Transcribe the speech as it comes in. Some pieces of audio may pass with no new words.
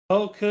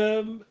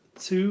Welcome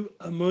to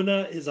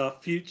Amuna is Our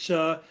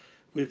Future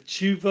with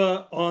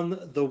Chuva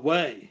on the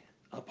way.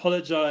 I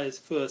apologize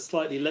for a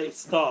slightly late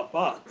start,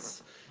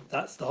 but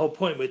that's the whole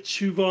point. With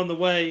Chuva on the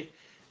way,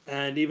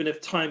 and even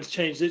if times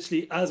change,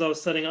 literally as I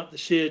was setting up the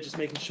shir, just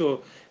making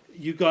sure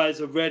you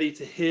guys are ready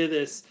to hear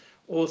this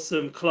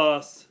awesome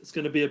class. It's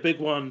going to be a big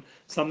one,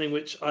 something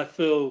which I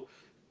feel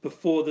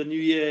before the new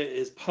year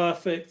is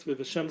perfect with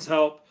Hashem's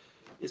help.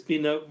 It's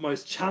been the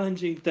most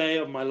challenging day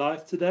of my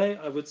life today,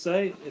 I would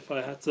say, if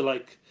I had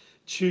to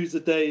choose a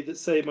day that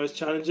say most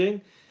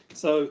challenging.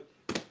 So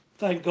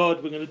thank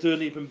God we're going to do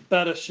an even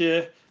better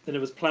share than it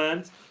was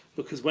planned,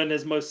 because when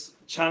there's most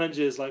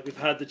challenges, like we've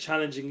had the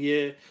challenging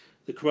year,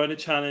 the Corona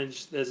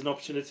challenge, there's an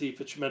opportunity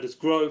for tremendous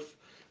growth.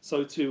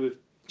 So too with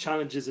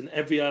challenges in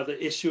every other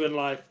issue in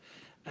life.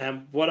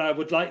 And what I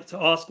would like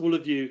to ask all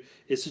of you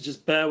is to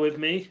just bear with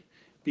me,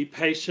 be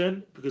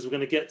patient, because we're going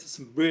to get to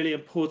some really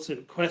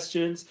important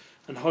questions.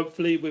 And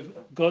hopefully, with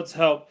God's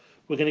help,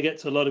 we're going to get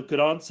to a lot of good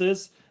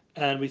answers.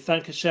 And we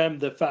thank Hashem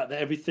the fact that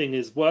everything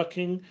is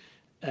working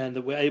and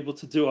that we're able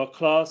to do our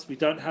class. We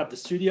don't have the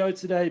studio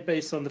today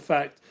based on the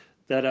fact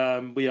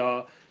that we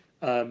are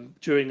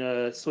during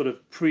a sort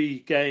of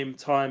pre-game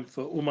time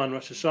for Uman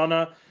Rosh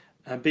Hashanah.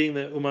 And being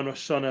that Uman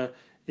Rosh Hashanah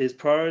is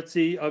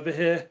priority over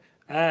here,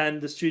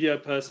 and the studio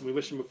person, we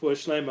wish him before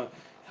Shlema,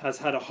 has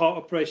had a heart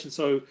operation.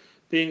 So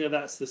being that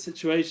that's the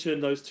situation,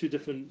 those two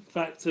different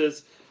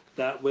factors,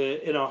 that we're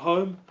in our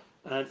home.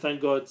 And thank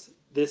God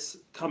this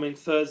coming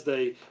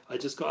Thursday, I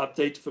just got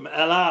updated from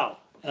El Al.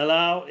 El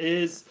Al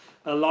is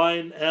a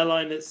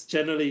airline that's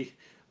generally,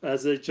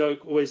 as a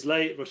joke, always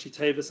late. Roshi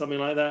Teva, something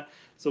like that.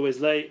 It's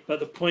always late. But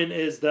the point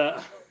is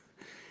that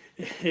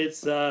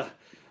it's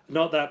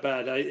not that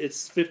bad.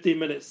 It's 15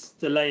 minutes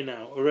delay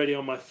now already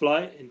on my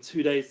flight in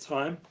 2 days'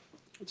 time,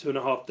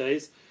 2.5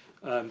 days,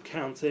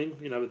 counting,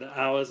 with the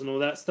hours and all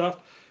that stuff.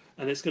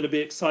 And it's going to be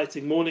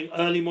exciting.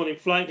 Early morning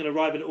flight, going to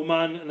arrive in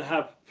Oman and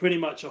have pretty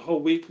much a whole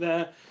week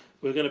there.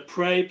 We're going to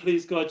pray,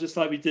 please God, just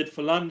like we did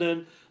for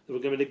London, that we're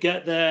going to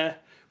get there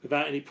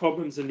without any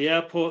problems in the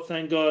airport,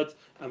 thank God,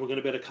 and we're going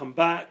to be able to come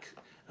back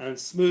and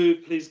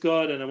smooth, please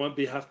God, and I won't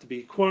have to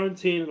be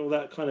quarantined and all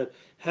that kind of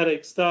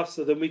headache stuff,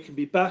 so then we can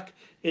be back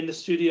in the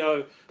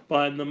studio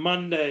by the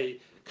Monday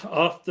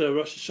after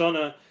Rosh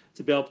Hashanah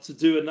to be able to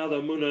do another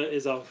Amuna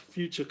is Our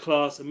Future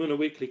class, Amuna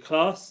weekly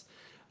class.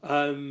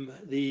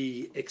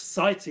 The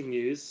exciting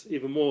news,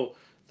 even more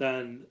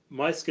than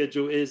my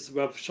schedule, is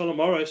Rav Shalom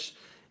Arush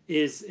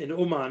is in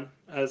Oman,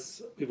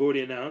 as we've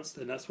already announced,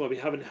 and that's why we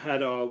haven't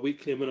had our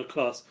weekly Amuna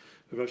class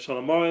with Rav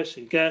Shalom Arush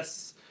and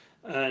guests.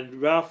 And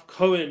Rav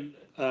Cohen,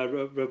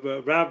 Rav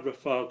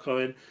Rafael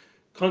Cohen,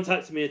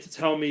 contacted me to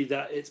tell me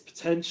that it's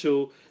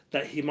potential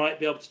that he might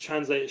be able to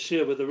translate a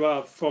shir with the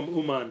Rav from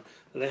Oman.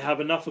 They have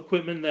enough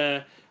equipment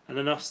there and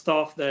enough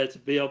staff there to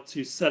be able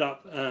to set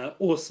up an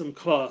awesome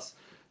class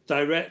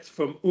direct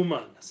from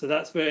Oman. So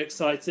that's very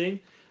exciting.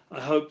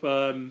 I hope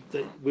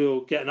that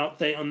we'll get an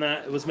update on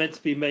that. It was meant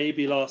to be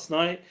maybe last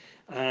night,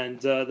 and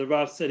the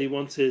Rav said he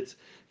wanted,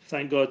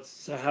 thank God,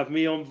 to have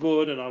me on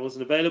board, and I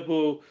wasn't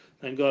available.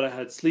 Thank God I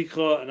had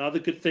Slicha and other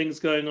good things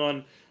going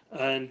on.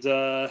 And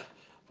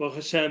Baruch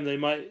Hashem, they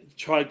might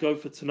try go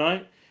for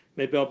tonight.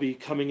 Maybe I'll be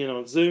coming in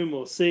on Zoom,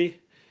 we'll see.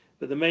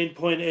 But the main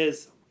point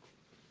is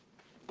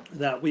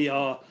that we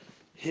are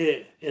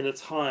here in a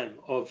time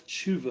of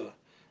tshuva,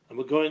 and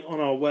we're going on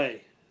our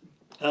way.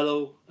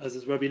 Elul, as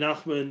is Rabbi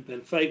Nachman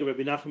ben Feiga,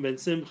 Rabbi Nachman ben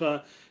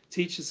Simcha,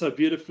 teaches so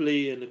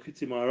beautifully in the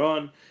Kuti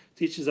Maran,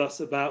 teaches us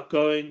about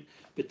going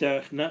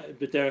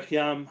b'derech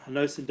yam,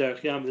 hanosin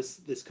derech yam, this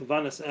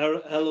kavanas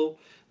Elul,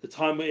 the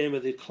time we're in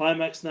with the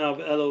climax now of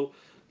Elul,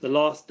 the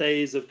last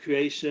days of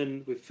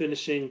creation, we're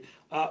finishing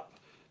up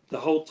the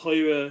whole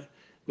Torah,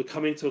 we're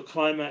coming to a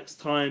climax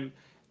time,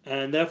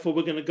 and therefore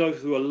we're going to go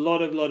through a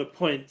lot of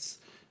points,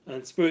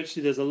 and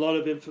spiritually there's a lot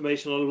of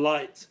information, a lot of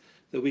light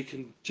that we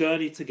can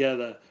journey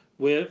together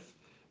with.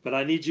 But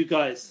I need you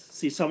guys.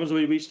 See, someone's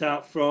already reached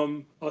out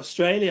from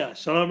Australia.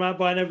 Shalom,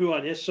 Rabbi, and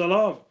everyone. Yes,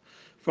 shalom.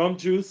 From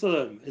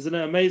Jerusalem. Isn't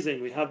it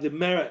amazing? We have the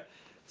merit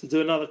to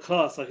do another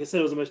class. Like I said,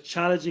 it was the most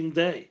challenging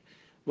day.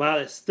 Wow,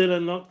 it's still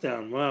in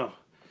lockdown. Wow.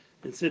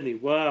 In Sydney.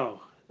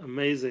 Wow.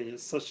 Amazing.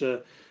 It's such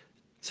a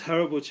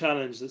terrible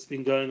challenge that's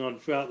been going on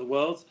throughout the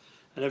world,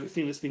 and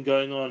everything that's been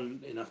going on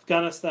in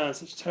Afghanistan,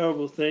 such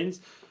terrible things.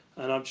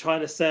 And I'm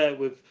trying to say it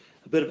with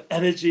a bit of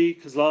energy,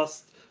 because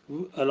last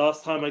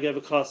time I gave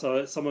a class,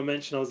 someone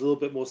mentioned I was a little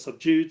bit more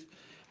subdued.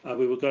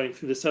 We were going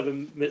through the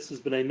 7 mitzvahs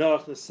b'nai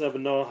Noach, the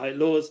 7 Noahide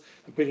laws,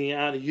 and bringing it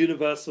out a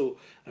universal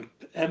and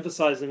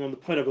emphasizing on the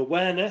point of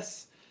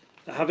awareness.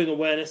 That having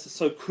awareness is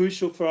so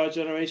crucial for our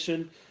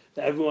generation,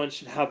 that everyone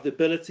should have the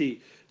ability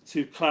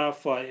to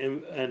clarify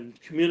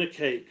and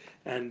communicate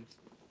and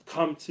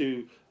come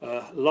to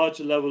a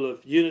larger level of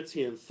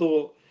unity and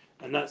thought,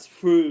 and that's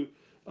through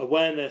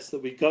awareness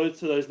that we go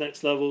to those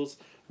next levels.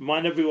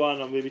 Remind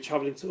everyone, I'm going to be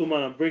traveling to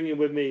Uman. I'm bringing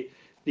with me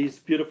these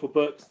beautiful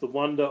books, The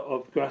Wonders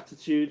of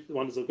Gratitude,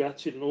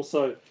 and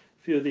also a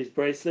few of these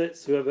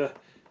bracelets. Whoever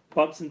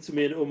bumps into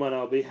me in Uman,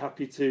 I'll be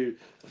happy to,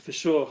 for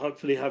sure,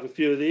 hopefully have a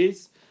few of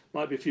these.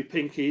 Might be a few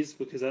pinkies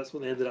because that's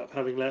what they ended up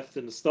having left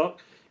in the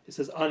stock. It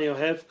says Ani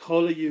Ohev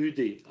Kol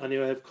Yehudi. Ani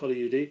Ohev Kol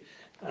Yehudi.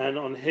 And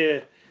on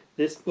here,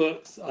 this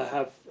book, I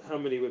have how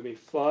many with me?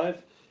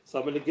 5. So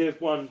I'm going to give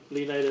one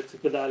Leonardo to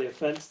Gedalia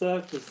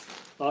Fenster, because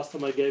last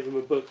time I gave him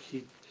a book,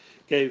 he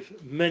gave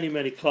many,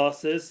 many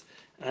classes,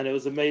 and it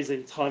was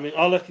amazing timing.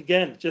 Oh, look,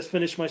 again, just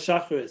finished my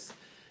Shacharis.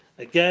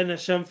 Again,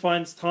 Hashem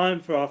finds time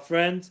for our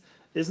friends.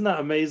 Isn't that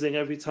amazing?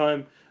 Every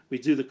time we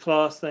do the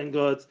class, thank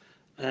God.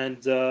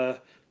 And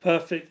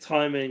perfect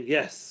timing,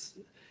 yes.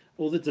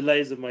 All the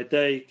delays of my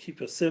day, keep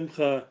your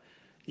simcha.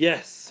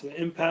 Yes, we're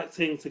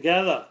impacting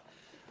together.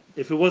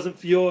 If it wasn't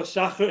for your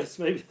Shacharis,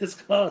 maybe this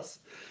class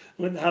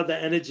wouldn't have the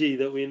energy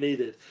that we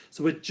needed.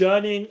 So we're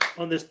journeying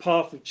on this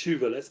path of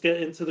tshuva. Let's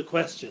get into the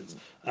questions.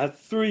 I have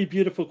 3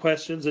 beautiful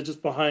questions. They're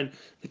just behind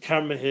the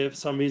camera here for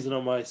some reason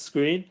on my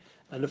screen.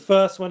 And the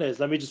first one is,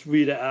 let me just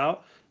read it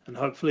out, and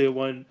hopefully it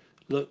won't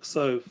look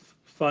so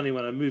funny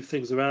when I move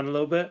things around a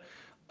little bit.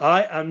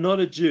 I am not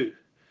a Jew.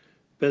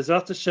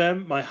 Bezrat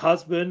Hashem, my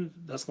husband,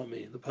 that's not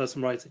me, the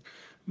person writing,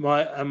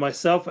 and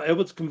myself are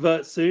able to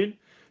convert soon.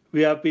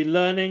 We have been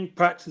learning,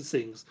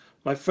 practicing.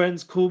 My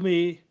friends call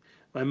me.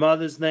 My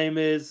mother's name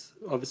is,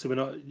 obviously we're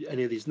not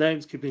any of these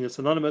names, keeping us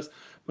anonymous.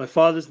 My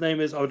father's name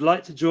is, I would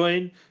like to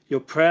join your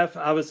prayer for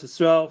Ahavas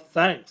Yisrael.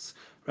 Thanks,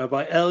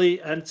 Rabbi Eli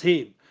and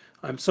team.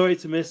 I'm sorry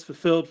to miss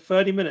fulfilled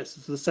 30 minutes.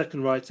 This is the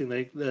second writing,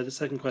 the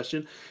second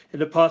question. In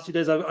the past few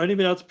days, I've only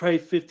been able to pray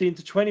 15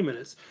 to 20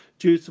 minutes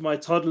due to my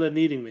toddler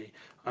needing me.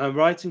 I am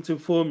writing to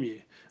inform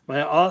you.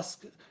 May I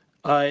ask,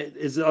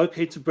 is it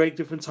okay to break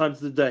different times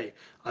of the day?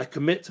 I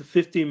commit to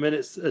 15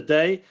 minutes a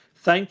day.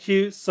 Thank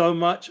you so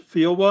much for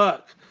your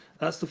work.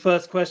 That's the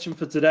first question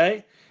for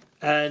today.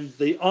 And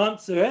the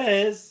answer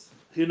is,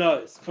 who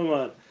knows? Come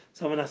on,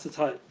 someone has to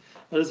type.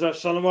 What does Rav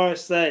Shalom Arush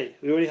say?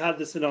 We already had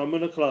this in our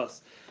Munah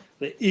class.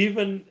 That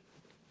even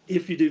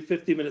if you do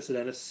 50 minutes a day,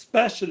 and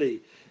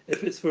especially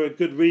if it's for a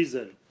good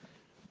reason,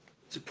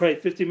 to pray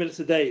 50 minutes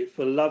a day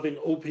for Loving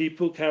All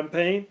People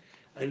campaign,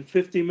 and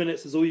 15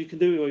 minutes is all you can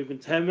do, or even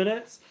 10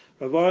 minutes,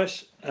 Rav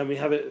Arush, and we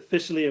have it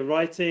officially in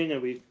writing,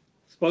 and we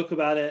spoke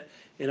about it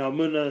in our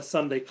Munah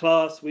Sunday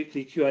class,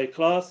 weekly QA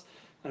class,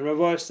 and Rav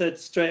Arush said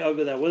straight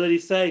over there, what did he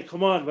say?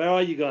 Come on, where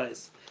are you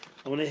guys?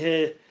 I want to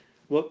hear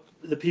what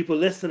the people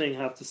listening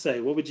have to say.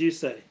 What would you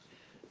say?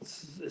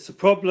 It's a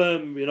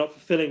problem, you're not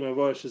fulfilling Rav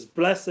Arush's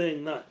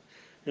blessing. No,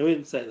 we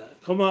didn't say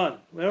that. Come on,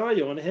 where are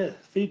you? I want to hear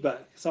feedback.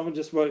 Someone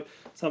just wrote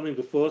something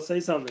before, say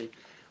something.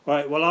 All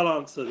right, well, I'll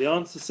answer. The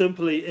answer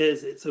simply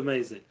is it's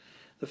amazing.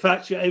 The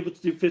fact you're able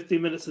to do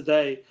 15 minutes a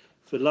day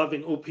for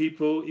Loving All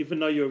People, even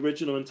though your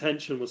original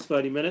intention was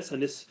 30 minutes,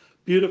 and this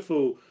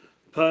beautiful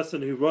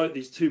person who wrote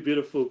these 2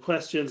 beautiful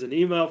questions in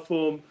email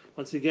form,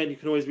 once again, you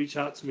can always reach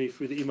out to me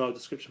through the email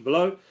description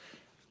below.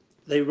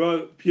 They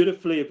wrote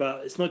beautifully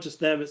about, it's not just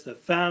them, it's their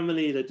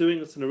family, they're doing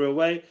this in a real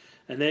way,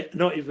 and they're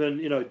not even,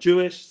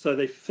 Jewish, so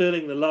they're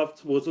feeling the love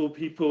towards all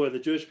people and the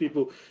Jewish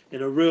people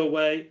in a real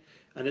way,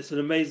 and it's an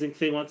amazing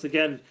thing. Once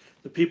again,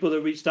 the people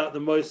that reached out the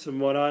most, from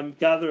what I'm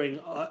gathering,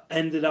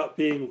 ended up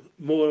being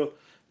more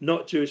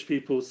not Jewish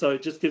people, so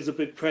it just gives a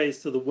big praise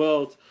to the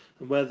world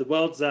and where the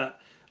world's at.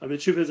 I mean,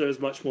 the truth is there is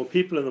much more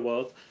people in the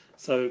world,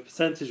 so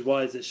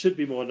percentage-wise it should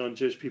be more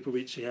non-Jewish people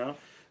reaching out.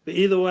 But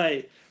either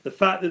way, the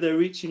fact that they're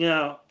reaching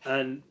out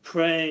and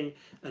praying,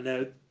 and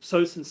they're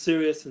so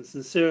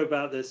sincere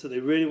about this, so they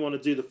really want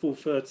to do the full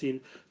 30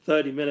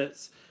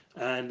 minutes,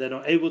 and they're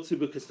not able to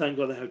because thank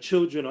God they have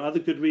children or other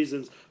good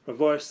reasons. Rav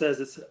Arush says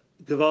it's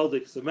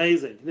gewaldic, it's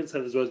amazing. He didn't say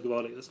this was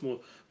gewaldic, that's more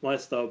my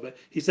style, but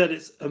he said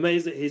it's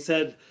amazing. He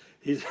said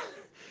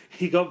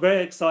he got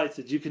very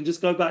excited. You can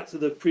just go back to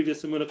the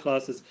previous Emunah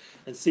classes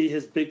and see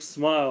his big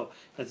smile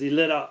as he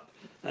lit up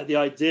at the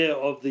idea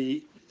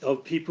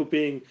of people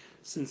being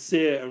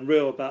sincere and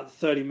real about the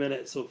 30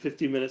 minutes or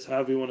 50 minutes,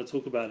 however you want to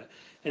talk about it.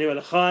 Anyway,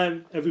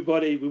 l'chaim,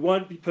 everybody, we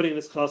won't be putting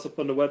this class up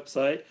on the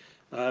website,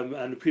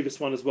 and the previous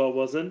one as well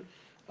wasn't,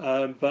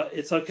 but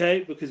it's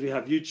okay because we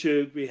have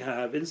YouTube, we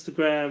have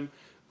Instagram,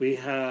 we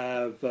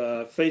have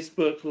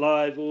Facebook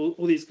Live, all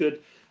these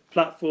good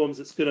platforms.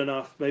 It's good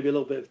enough. Maybe a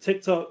little bit of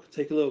TikTok,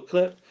 take a little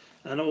clip,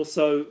 and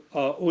also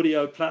our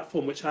audio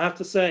platform, which I have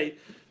to say,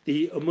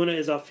 the Emunah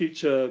is Our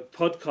Future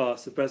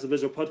podcast, the Breath of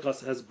Israel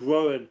podcast, has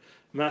grown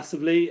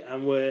massively,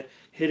 and we're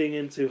hitting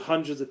into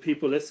hundreds of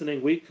people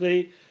listening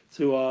weekly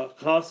to our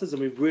classes,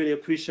 and we really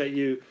appreciate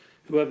you,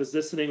 whoever's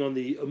listening on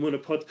the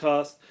Emunah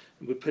podcast.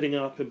 And we're putting it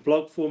up in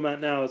blog format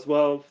now as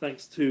well,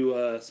 thanks to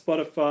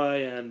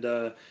Spotify,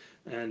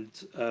 and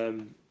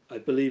I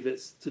believe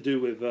it's to do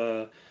with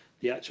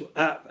the actual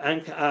app,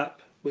 Anchor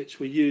app, which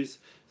we use.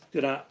 It's a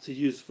good app to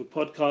use for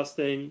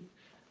podcasting,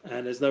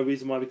 and there's no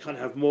reason why we can't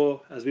have more.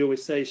 As we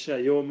always say, share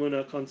your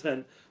Emunah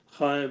content.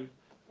 Chaim,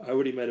 I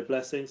already made a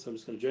blessing, so I'm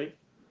just going to drink.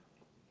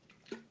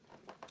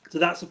 So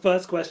that's the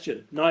first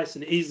question. Nice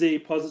and easy,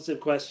 positive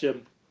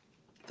question.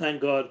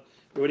 Thank God.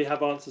 We already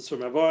have answers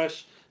from Rav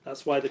Arush.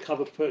 That's why the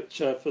cover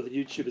picture for the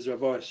YouTube is Rav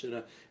Arush in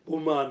a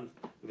Uman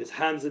with his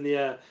hands in the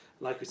air.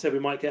 Like we said, we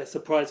might get a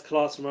surprise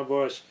class from Rav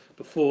Arush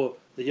before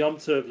the Yom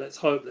Tov. Let's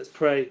hope, let's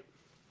pray.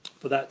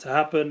 for that to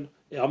happen.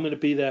 Yeah, I'm going to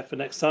be there for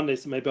next Sunday,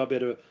 so maybe I'll be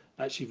able to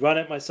actually run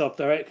it myself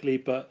directly.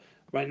 But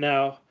right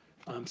now,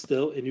 I'm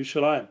still in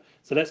Yerushalayim.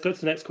 So let's go to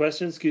the next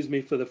question. Excuse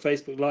me for the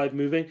Facebook Live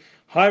moving.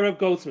 Hi, Rev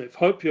Goldsmith.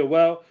 Hope you're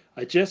well.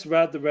 I just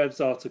read the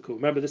Rev's article.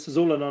 Remember, this is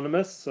all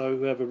anonymous, so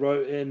whoever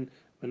wrote in,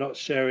 we're not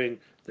sharing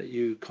that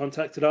you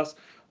contacted us.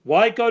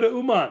 Why go to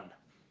Uman?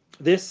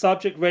 This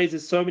subject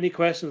raises so many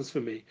questions for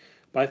me,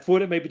 but I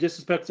thought it may be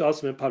disrespectful to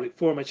ask them in public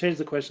forum. I changed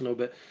the question a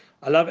little bit.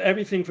 I love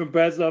everything from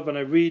Breslov, and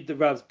I read the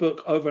Rav's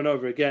book over and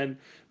over again.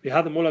 We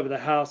have them all over the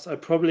house.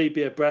 I'd probably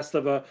be a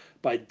Breslover,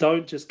 but I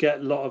don't just get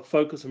a lot of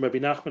focus on Rabbi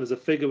Nachman as a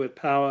figure with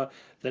power,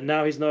 that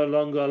now he's no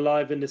longer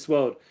alive in this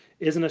world.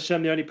 Isn't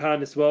Hashem the only power in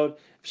this world?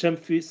 If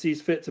Hashem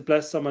sees fit to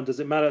bless someone, does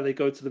it matter that they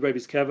go to the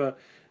Rebbe's Keva,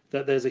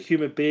 that there's a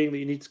human being that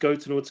you need to go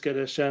to in order to get to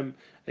Hashem?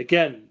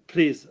 Again,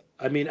 please,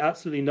 I mean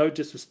absolutely no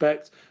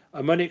disrespect.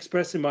 I'm only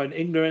expressing my own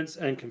ignorance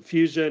and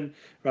confusion.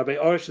 Rabbi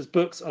Orish's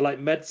books are like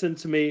medicine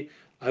to me.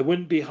 I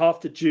wouldn't be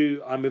half the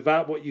Jew. I'm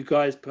without what you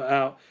guys put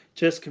out.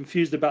 Just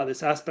confused about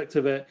this aspect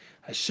of it.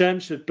 Hashem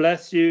should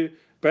bless you.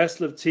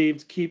 Breslov team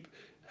to keep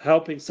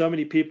helping so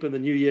many people in the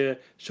new year.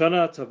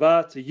 Shana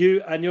Tova to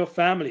you and your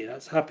family.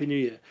 That's Happy New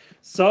Year.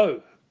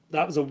 So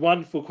that was a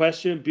wonderful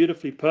question,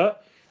 beautifully put.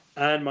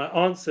 And my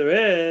answer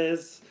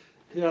is,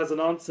 who has an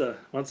answer?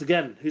 Once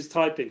again, who's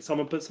typing?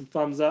 Someone put some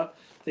thumbs up.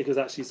 I think it was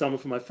actually someone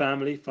from my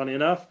family, funny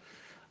enough.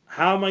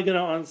 How am I going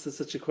to answer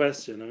such a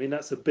question? I mean,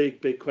 that's a big,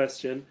 big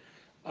question.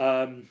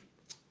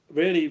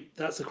 Really,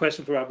 that's a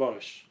question for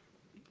Rabbosh.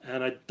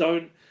 And I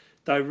don't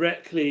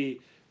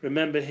directly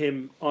remember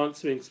him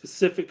answering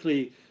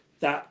specifically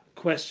that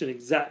question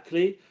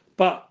exactly.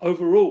 But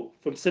overall,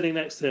 from sitting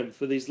next to him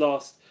for these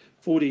last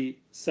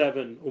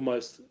 47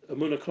 almost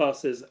Amuna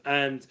classes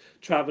and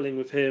traveling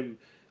with him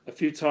a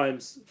few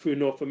times through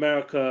North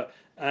America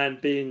and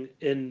being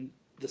in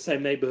the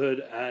same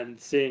neighborhood and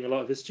seeing a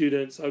lot of his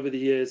students over the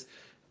years,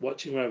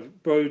 watching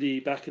Brody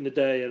back in the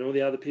day and all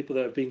the other people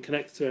that have been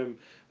connected to him,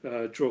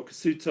 Dror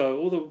Kasuto,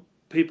 all the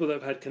people that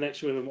have had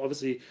connection with him,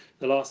 obviously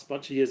the last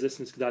bunch of years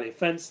listening to Gedalia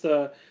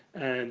Fenster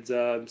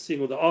and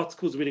seeing all the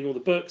articles, reading all the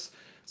books.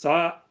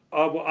 So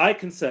what I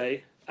can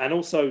say, and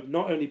also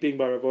not only being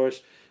by Rav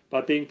Orish,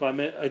 but being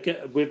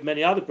with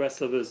many other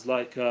Breslovers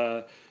like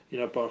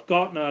Baruch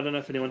Gartner. I don't know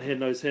if anyone here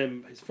knows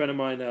him. He's a friend of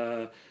mine,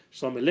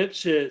 Shlomo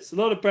Lipschitz. A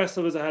lot of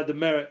Breslovers I had the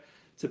merit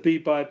to be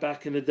by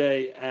back in the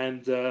day,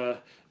 and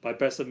by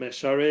Breslov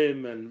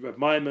Mesharim and Reb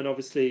Maimon,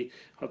 obviously.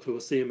 Hopefully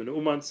we'll see him in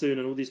Uman soon,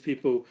 and all these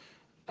people.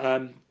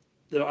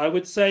 I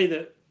would say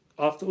that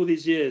after all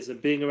these years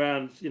and being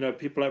around,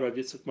 people like Rabbi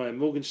Yitzchak Meyer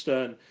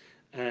Morgenstern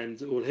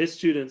and all his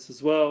students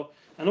as well,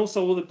 and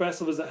also all the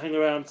Breslovers that hang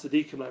around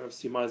Tzaddikim like Rabbi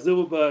Simai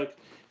Zilberberg,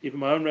 even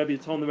my own Rebbe,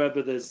 Tom the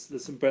Rebbe, there's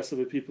some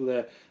Breslover people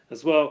there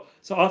as well.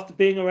 So after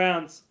being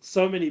around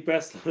so many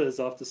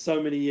Breslovers after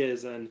so many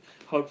years and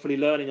hopefully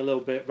learning a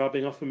little bit,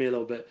 rubbing off on me a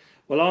little bit,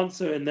 will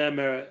answer in their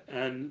merit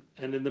and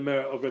in the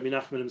merit of Rabbi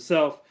Nachman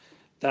himself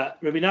that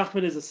Rabbi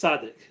Nachman is a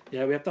tzaddik.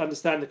 Yeah, we have to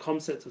understand the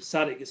concept of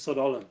tzaddik Yesod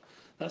Olam.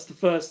 That's the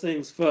first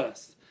things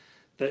first.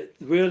 That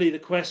really the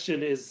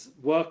question is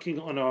working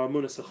on our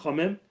Amunas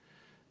HaChomim,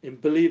 in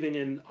believing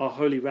in our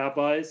holy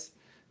rabbis,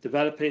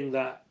 developing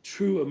that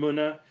true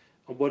Amunah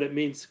and what it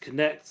means to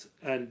connect,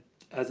 and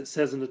as it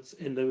says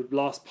in the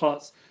last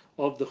parts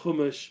of the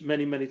Chumash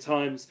many, many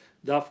times,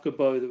 Dafka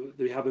Bo, that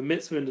we have a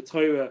mitzvah in the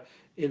Torah,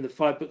 in the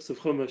 5 books of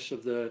Chumash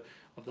of the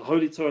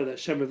Holy Torah that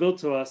Hashem revealed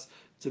to us,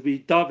 to be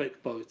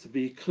Davik Bo, to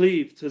be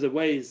cleaved to the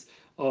ways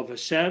of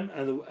Hashem,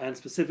 and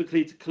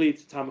specifically to cleave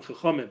to Talmid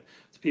Chachomim,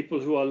 to people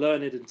who are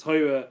learned in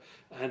Torah,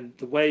 and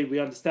the way we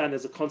understand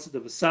there's a concept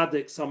of a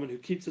tzaddik, someone who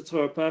keeps the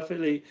Torah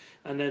perfectly,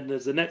 and then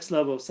there's the next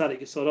level of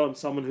tzaddik Yesod Olam,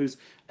 someone who's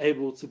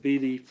able to be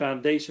the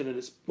foundation, and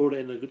it's brought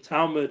in the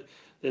Talmud.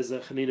 There's a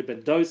Chanina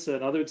ben Dosa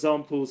and other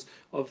examples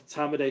of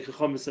Talmidei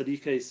Chacham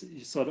Tzadikei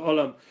Yesod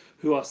Olam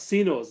who are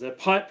sinos, they're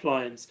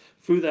pipelines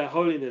through their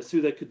holiness,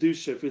 through their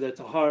kedusha, through their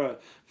tahara,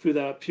 through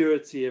their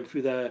purity, and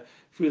through their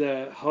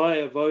high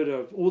avoda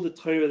of all the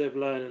Torah they've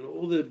learned and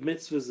all the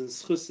mitzvahs and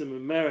schusim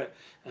and merit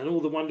and all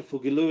the wonderful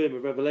giluim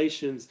and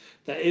revelations.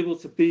 They're able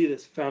to be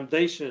this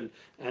foundation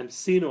and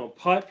sino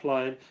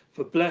pipeline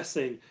for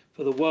blessing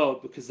for the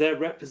world because they're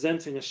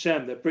representing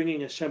Hashem. They're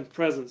bringing Hashem's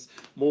presence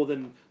more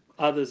than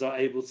others are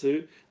able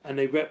to, and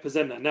they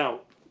represent that. Now,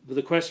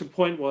 the question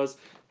point was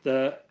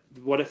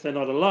what if they're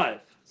not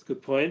alive? It's a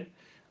good point.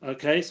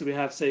 Okay, so we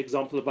have, say,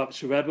 example of Baba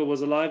Rebbe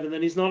was alive and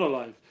then he's not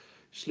alive,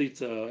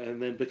 Shlita,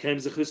 and then became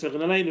Zechus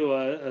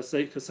Aleinu, a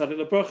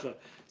Tzaddik Lebrocha.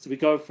 So we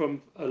go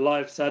from a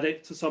live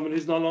Tzaddik to someone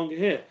who's no longer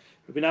here.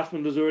 Rabbi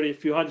Nachman was already a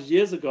few hundred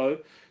years ago,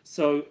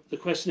 so the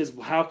question is,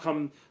 how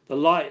come the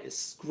light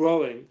is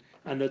growing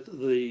and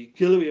the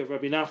Gilui of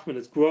Rabbi Nachman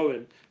is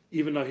growing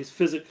even though he's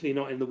physically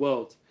not in the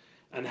world?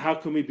 And how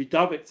can we be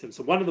Davik to him?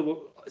 So one of the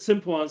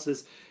simple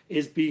answers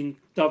is being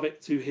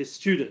Davik to his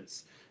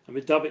students. And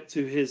be Davik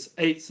to his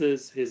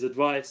eitzes, his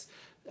advice,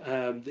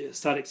 the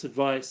Tzaddik's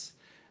advice.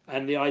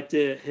 And the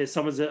idea here,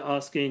 someone's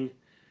asking,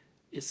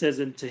 it says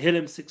in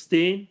Tehillim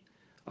 16,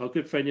 our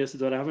good friend Yosef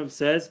Dor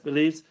Avram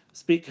believes,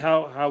 speak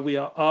how we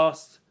are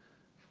asked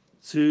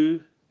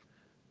to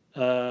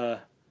a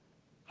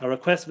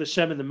request of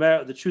Hashem in the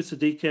merit of the true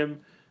tzaddikim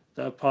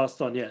that have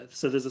passed on. Yeah,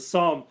 so there's a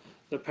psalm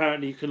that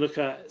apparently you can look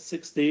at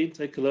 16,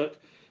 take a look,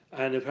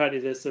 and apparently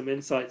there's some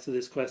insight to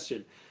this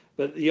question.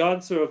 But the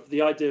answer of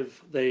the idea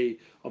of they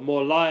are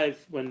more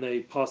alive when they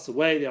pass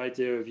away, the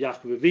idea of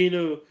Yaakov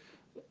Avinu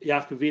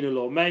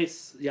lo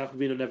mace, Yaakov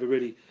Avinu never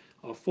really,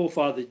 our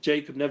forefather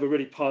Jacob never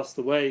really passed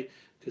away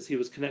because he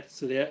was connected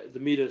to the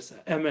Midas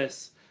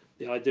Emes.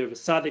 The idea of a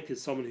tzaddik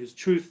is someone who's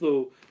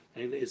truthful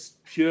and is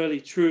purely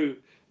true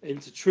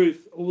into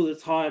truth all the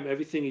time.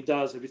 Everything he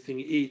does, everything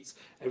he eats,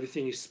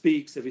 everything he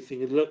speaks, everything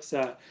he looks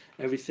at,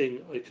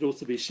 everything. It could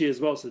also be she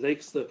as well. So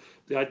takes the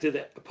idea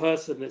that a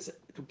person that's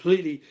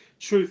completely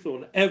truthful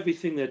in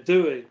everything they're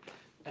doing,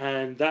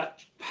 and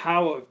that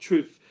power of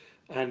truth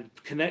and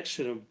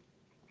connection and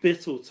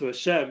bittul to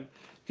Hashem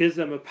gives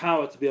them a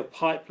power to be a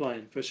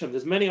pipeline for Hashem.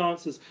 There's many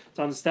answers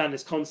to understand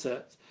this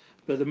concept,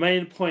 but the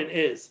main point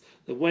is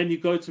that when you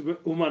go to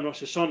Uman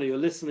Rosh Hashanah, you're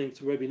listening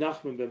to Rabbi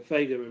Nachman ben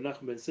Feiga, Rabbi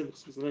Nachman ben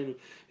Simcha, you're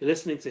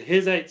listening to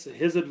his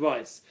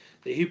advice,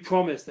 that he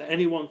promised that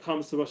anyone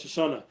comes to Rosh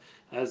Hashanah,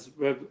 as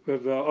Rabbi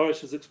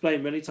Orish has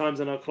explained many times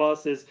in our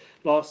classes.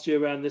 Last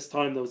year around this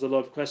time there was a lot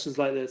of questions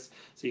like this,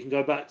 so you can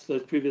go back to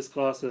those previous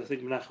classes. I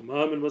think Menachem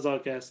Herman was our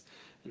guest,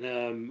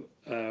 and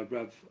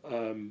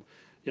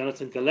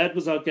Jonathan Galed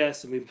was our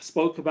guest, and we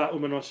spoke about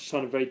Uman Rosh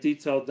Hashanah very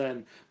detailed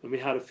then when we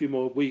had a few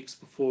more weeks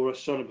before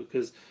Rosh Hashanah,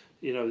 because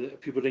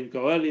people didn't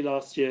go early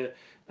last year.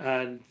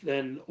 And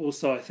then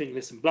also I think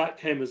Nissim Black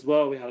came as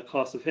well. We had a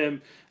class of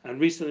him, and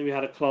recently we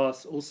had a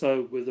class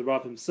also with the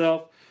Rav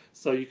himself,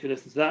 so you can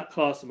listen to that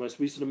class, the most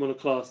recent Amunah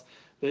class.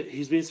 But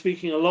he's been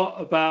speaking a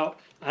lot about,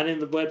 and in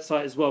the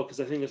website as well,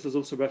 because I think this was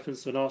also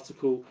referenced to an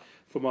article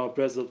from our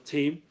Breslov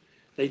team.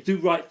 They do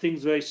write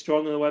things very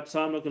strong on the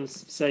website. I'm not going to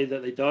say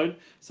that they don't.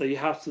 So you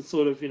have to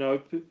sort of,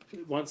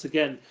 once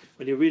again,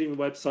 when you're reading the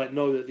website,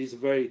 know that these are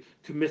very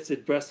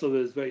committed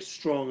Breslovers, very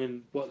strong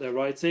in what they're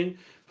writing.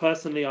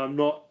 Personally, I'm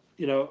not,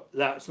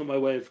 that's not my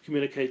way of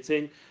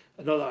communicating.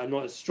 I know that I'm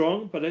not as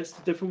strong, but it's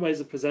different ways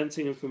of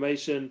presenting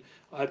information.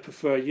 I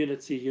prefer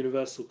unity,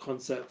 universal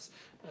concepts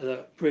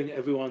that bring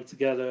everyone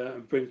together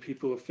and bring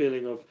people a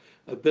feeling of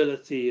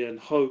ability and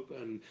hope,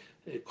 and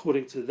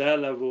according to their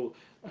level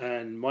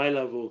and my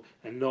level,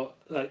 and not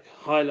like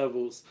high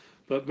levels.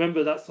 But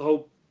remember, that's the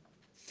whole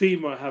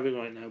theme we're having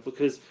right now,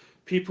 because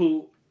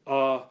people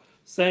are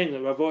saying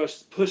that Rav Orish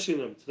is pushing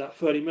them to that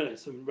 30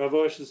 minutes, and Rav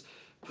Orish is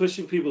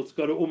pushing people to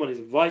go to Uman. He's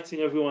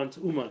inviting everyone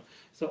to Uman.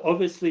 So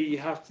obviously you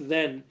have to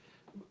then,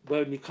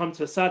 when you come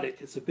to a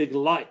tzaddik, it's a big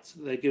light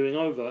that they're giving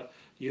over.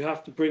 You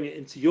have to bring it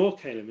into your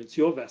kelim,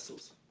 into your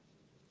vessels.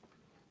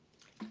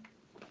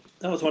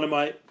 That was one of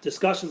my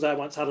discussions I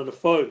once had on the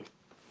phone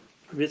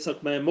with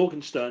Yitzhak Meir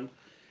Morgenstern.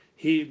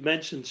 He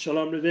mentioned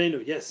Shalom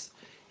Rivenu. Yes,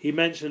 he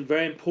mentioned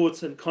very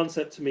important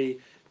concept to me,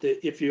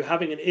 that if you're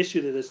having an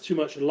issue that there's too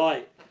much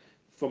light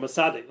from a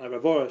tzaddik like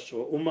Rav Orish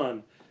or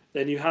Uman,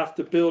 then you have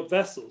to build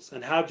vessels.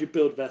 And how do you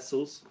build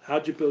vessels? How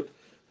do you build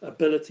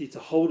ability to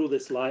hold all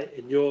this light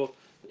in your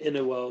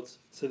inner world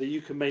so that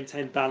you can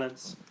maintain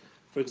balance?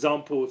 For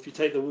example, if you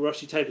take the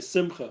Rosh Tevas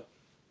Simcha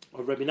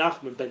of Rabbi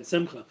Nachman ben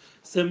Simcha,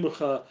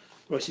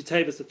 Rosh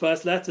Tevas, the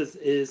first letters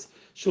is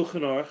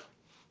Shulchan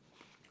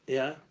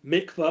Aruch,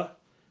 Mikvah,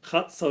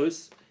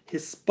 Chatzos,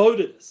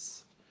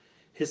 Hispodidus.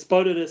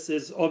 Hispodidus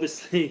is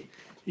obviously,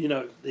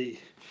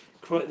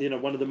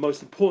 one of the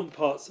most important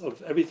parts of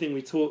everything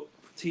we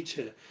teach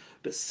here.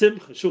 But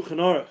Simcha, Shulchan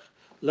Aruch,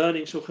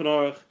 learning Shulchan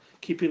Aruch,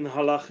 keeping the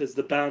halachas,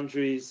 the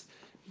boundaries,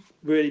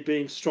 really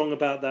being strong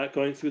about that,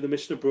 going through the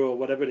Mishnah Berurah,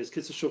 whatever it is,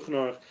 Kitzur Shulchan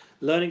Aruch,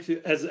 learning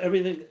through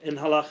everything in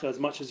halacha as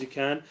much as you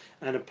can,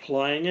 and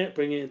applying it,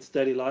 bringing it into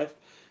daily life.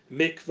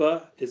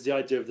 Mikvah is the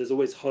idea of there's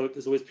always hope,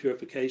 there's always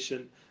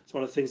purification. It's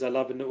one of the things I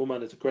love in the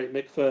Uman. It's a great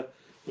mikvah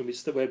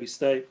where we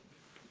stay.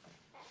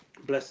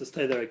 Blessed to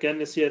stay there again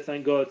this year,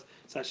 thank God.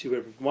 It's actually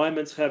with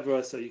Wyman's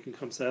Chevra, so you can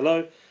come say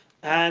hello.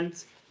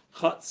 And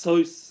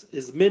Chatzos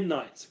is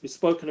midnight. We've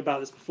spoken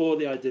about this before,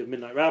 the idea of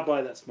Midnight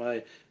Rabbi. That's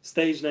my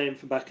stage name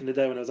from back in the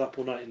day when I was up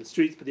all night in the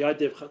streets. But the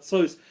idea of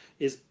Chatzos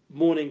is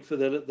mourning for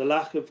the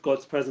lack of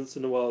God's presence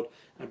in the world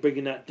and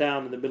bringing that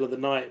down in the middle of the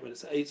night when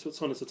it's 8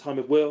 on. It's a time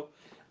of will.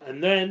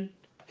 And then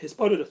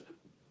Hispodidus.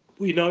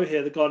 We know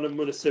here the Garden of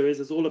Munah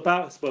series is all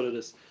about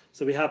Hispodidus.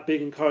 So we have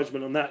big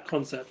encouragement on that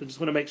concept. I just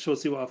want to make sure,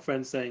 see what our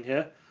friend's saying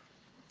here.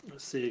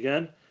 Let's see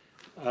again.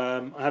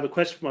 I have a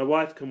question for my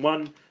wife. Can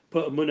one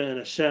put Amunah and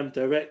Hashem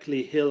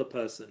directly heal a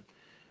person?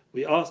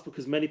 We ask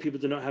because many people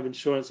do not have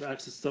insurance or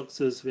access to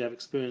doctors. We have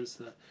experienced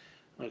that.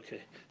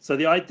 Okay. So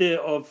the idea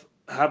of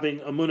having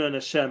Amunah and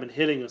Hashem and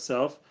healing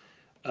yourself,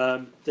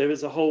 there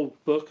is a whole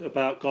book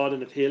about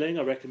Garden of Healing.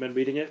 I recommend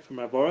reading it from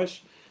Rav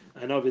Orish.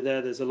 And over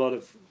there's a lot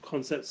of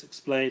concepts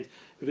explained.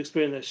 We've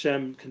experienced that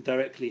Hashem can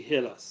directly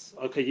heal us.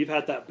 Okay, you've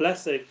had that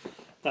blessing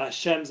that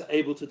Hashem's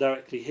able to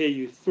directly heal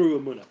you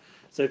through Amunah.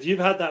 So if you've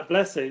had that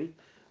blessing,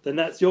 then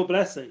that's your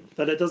blessing.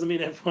 But it doesn't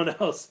mean everyone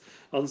else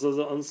on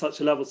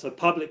such a level. So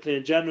publicly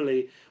and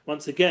generally,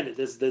 once again,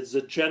 there's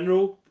a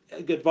general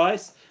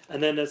advice,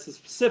 and then there's the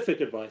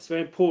specific advice.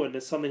 Very important.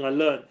 It's something I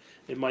learned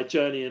in my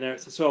journey in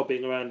Eretz Yisrael,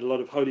 being around a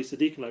lot of holy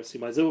tzaddikim, like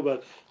Simai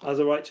Zilberg,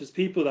 other righteous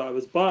people that I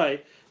was by.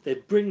 They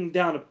bring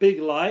down a big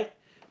light,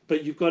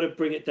 but you've got to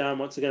bring it down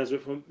once again, as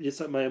from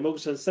Yitzhak Meir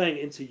Mogilson saying,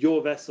 into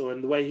your vessel.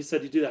 And the way he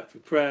said you do that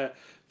through prayer,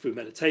 through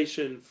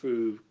meditation,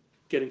 through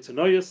getting to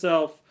know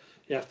yourself.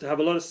 You have to have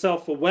a lot of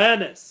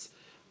self-awareness.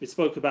 We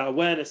spoke about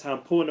awareness, how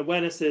important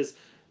awareness is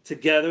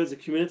together as a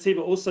community,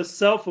 but also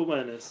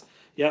self-awareness.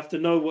 You have to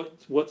know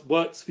what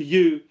works for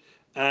you,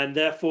 and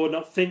therefore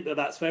not think that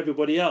that's for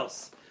everybody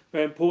else.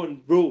 Very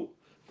important rule.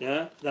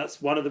 Yeah,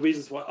 that's one of the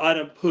reasons why I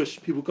don't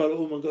push people go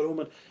to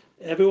Uman.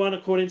 Everyone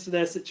according to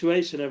their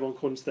situation, everyone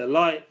according to their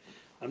light.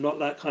 I'm not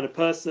that kind of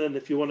person.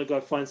 If you want to go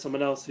find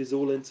someone else who's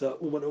all into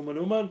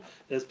Uman,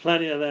 there's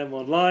plenty of them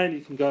online.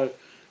 You can go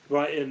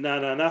write in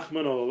Nana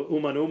Nachman or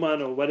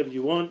Uman or whatever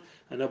you want,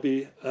 and there'll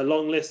be a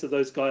long list of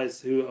those guys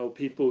who are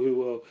people who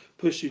will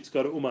push you to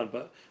go to Uman.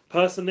 But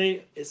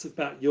personally, it's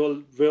about your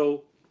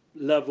real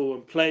level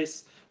and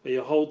place where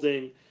you're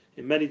holding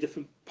in many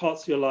different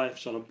parts of your life,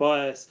 shalom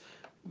bayis,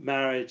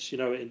 marriage,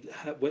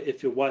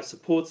 if your wife's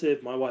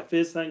supportive. My wife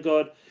is, thank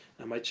God,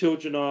 and my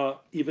children are,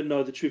 even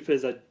though the truth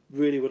is I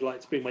really would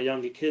like to bring my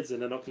younger kids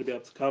and they're not going to be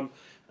able to come,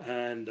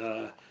 and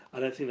I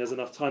don't think there's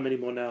enough time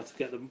anymore now to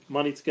get the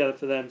money together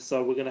for them,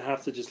 so we're going to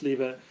have to just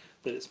leave it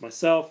that it's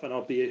myself, and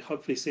I'll be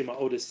hopefully seeing my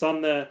oldest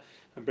son there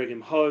and bring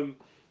him home,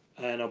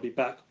 and I'll be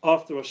back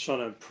after Rosh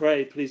Hashanah and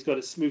pray, please God,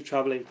 it's smooth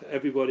traveling for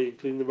everybody,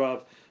 including the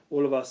Rav,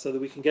 all of us, so that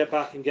we can get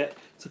back and get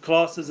to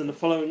classes in the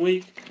following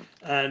week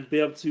and be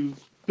able to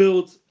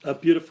build a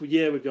beautiful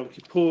year with Yom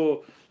Kippur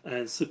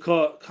and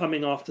Sukkot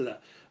coming after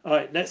that. All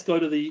right, let's go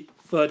to the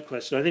third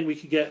question. I think we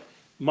could get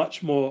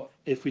much more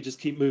if we just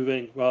keep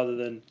moving rather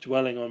than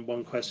dwelling on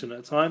one question at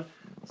a time.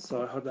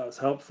 So I hope that was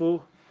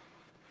helpful.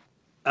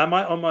 Am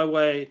I on my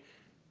way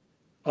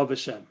of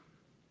Hashem?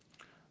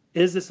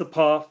 Is this a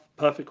path?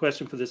 Perfect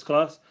question for this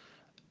class.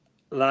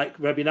 Like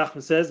Rabbi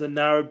Nachman says, a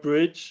narrow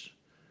bridge,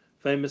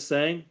 famous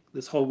saying,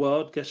 this whole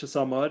world, Geshes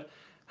Amod.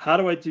 How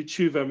do I do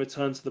tshuva and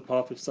return to the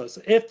path of soul?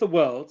 So if the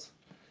world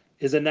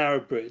is a narrow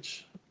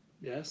bridge,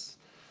 yes,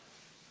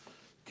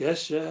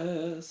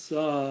 Geshes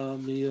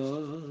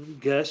Amiyod,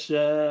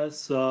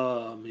 Geshes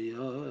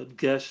Amiyod,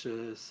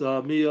 Geshes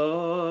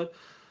Amiyod.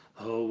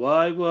 Oh,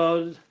 wide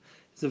world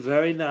is a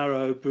very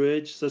narrow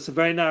bridge. So it's a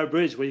very narrow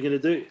bridge. What are you going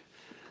to do?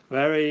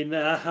 Very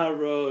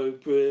narrow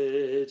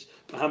bridge.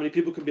 But how many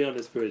people can be on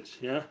this bridge?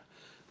 Yeah?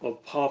 Or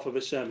path of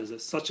Hashem. Is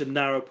it such a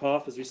narrow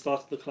path as we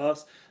started the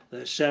class? That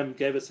Hashem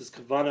gave us this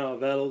Kavanah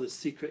of El, this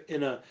secret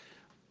inner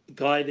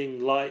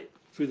guiding light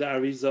through the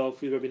Arizal,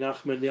 through Rabbi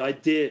Nachman, the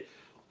idea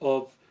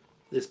of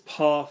this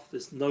path,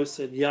 this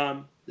Nosen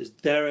Yam, this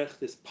Derech,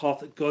 this path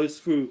that goes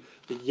through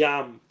the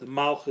Yam, the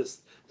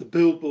Malchus, the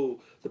Bilbul,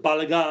 the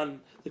Balagan,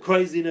 the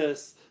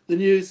craziness, the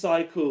news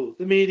cycle,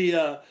 the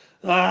media,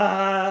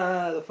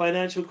 the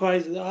financial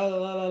crisis,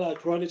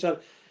 Corona.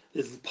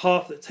 There's a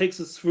path that takes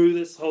us through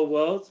this whole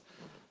world,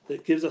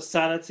 that gives us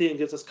sanity and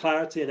gives us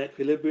clarity and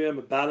equilibrium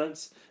and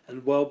balance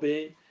and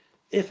well-being.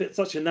 If it's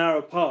such a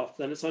narrow path,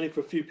 then it's only for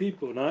a few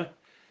people, no?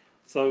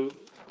 So,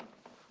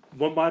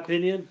 want my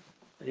opinion?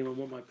 Anyone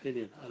want my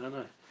opinion? I don't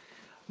know.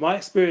 My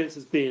experience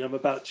has been, I'm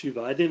about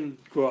tshuva. I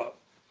didn't grow up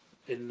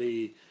in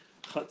the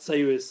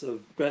Chatzayus of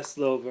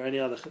Breslov or any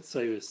other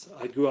Chatzayus.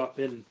 I grew up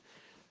in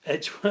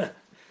Edgeware,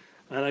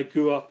 and I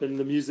grew up in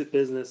the music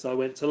business. I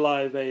went to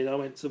Live Aid. I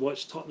went to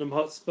watch Tottenham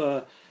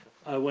Hotspur.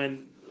 I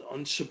went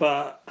on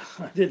Shabbat.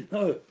 I didn't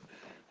know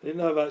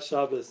about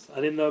Shabbos.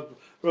 I didn't know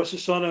Rosh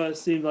Hashanah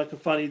seemed like a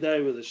funny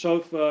day with a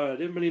shofar. I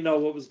didn't really know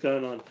what was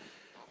going on.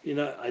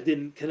 I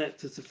didn't connect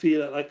to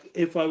feel it. Like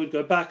if I would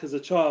go back as a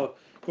child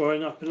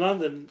growing up in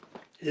London,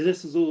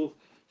 this is all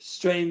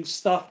strange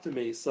stuff to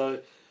me. So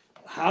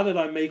how did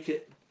I make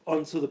it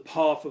onto the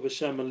path of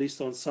Hashem, at least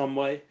on some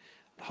way?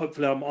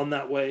 Hopefully I'm on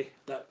that way,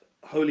 that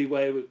holy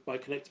way, by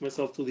connecting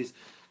myself to these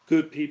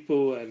good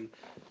people and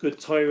good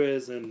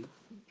Torahs and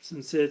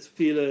sincere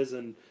tefillahs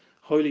and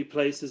holy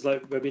places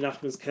like Rabbi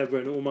Nachman's Kever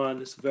in Uman.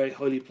 It's a very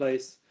holy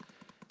place.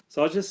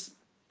 So I'll just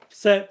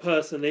say it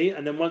personally,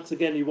 and then once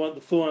again, you want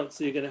the full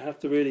answer, you're going to have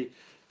to really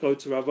go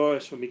to Rav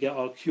Orish when we get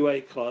our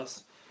QA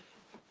class.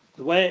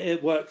 The way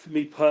it worked for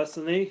me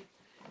personally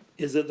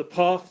is that the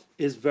path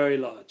is very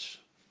large.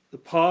 The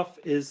path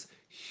is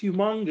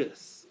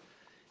humongous.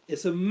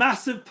 It's a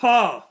massive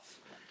path,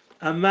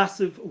 a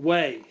massive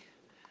way.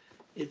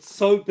 It's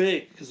so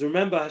big, because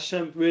remember,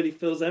 Hashem really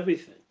fills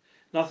everything.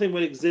 Nothing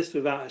would exist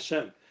without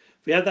Hashem.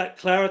 If we had that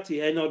clarity,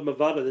 Einod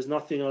Mavada, there's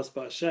nothing else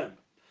but Hashem.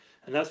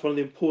 And that's one of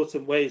the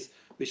important ways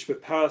we should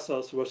prepare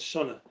ourselves for Rosh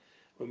Hashanah.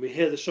 When we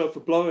hear the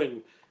shofar blowing,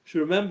 we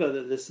should remember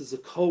that this is a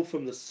call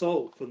from the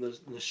soul, from the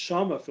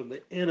neshama, from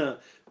the inner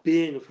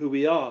being of who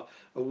we are,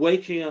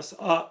 awakening us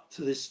up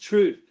to this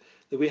truth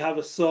that we have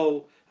a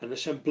soul, and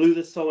Hashem blew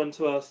this soul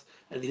into us,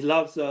 and He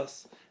loves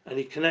us, and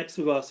He connects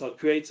with us. Our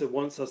Creator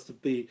wants us to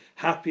be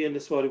happy in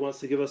this world. He wants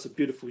to give us a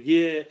beautiful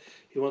year.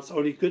 He wants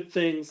only good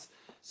things.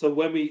 So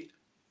when we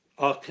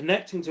are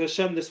connecting to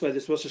Hashem this way,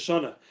 this Rosh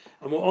Hashanah,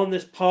 and we're on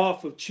this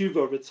path of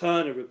tshuva,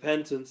 return and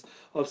repentance,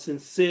 of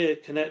sincere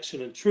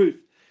connection and truth.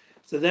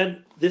 So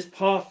then this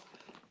path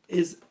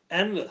is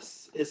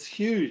endless, it's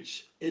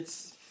huge,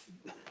 it's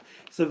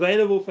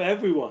available for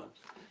everyone.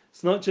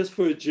 It's not just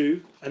for a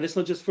Jew, and it's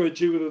not just for a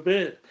Jew with a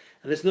beard,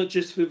 and it's not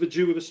just for a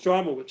Jew with a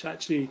shtreimel, which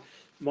actually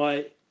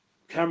my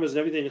cameras and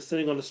everything are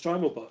sitting on a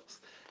shtreimel box.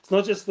 It's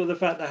not just for the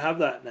fact that I have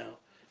that now,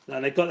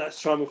 and I got that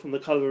shtreimel from the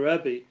Kalva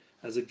Rebbe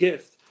as a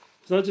gift.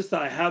 It's not just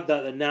that I have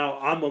that and now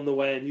I'm on the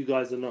way and you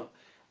guys are not.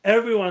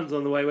 Everyone's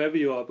on the way wherever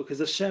you are, because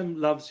Hashem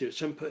loves you.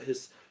 Hashem put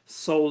his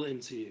soul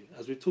into you.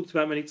 As we've talked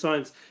about many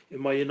times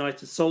in my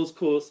United Souls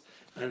course,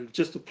 and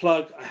just to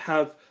plug, I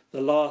have the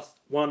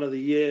last one of the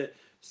year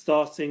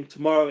starting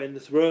tomorrow in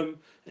this room,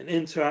 an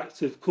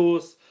interactive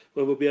course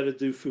where we'll be able to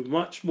do through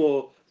much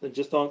more than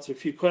just answer a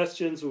few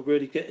questions. We'll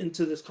really get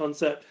into this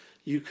concept.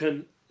 You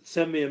can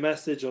send me a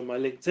message on my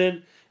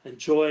LinkedIn and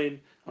join.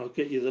 I'll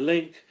get you the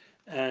link.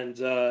 And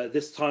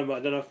this time, I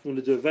don't know if we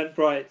want to do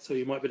Eventbrite, so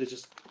you might be able to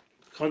just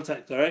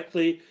contact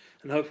directly,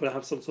 and hopefully I'll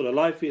have some sort of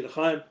live feed,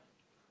 Chaim.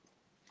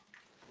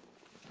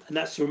 And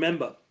that's to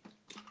remember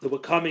that we're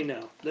coming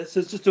now. Let's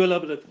just do a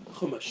little bit of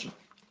Chumash.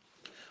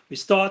 We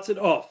started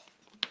off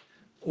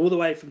all the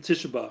way from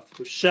Tisha B'Av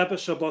with Sheba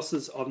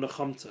Shabbos of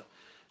Nechamta,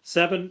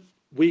 7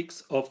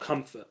 weeks of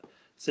comfort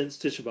since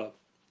Tisha B'Av.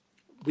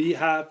 We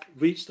have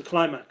reached the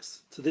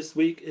climax. So this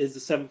week is the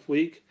 7th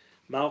week.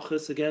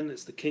 Malchus again,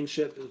 it's the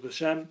kingship of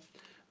Hashem.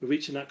 We're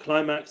reaching that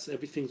climax.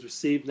 Everything's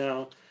received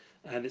now,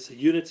 and it's a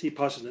unity.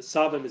 Parshas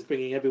Nitzavim is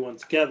bringing everyone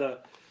together.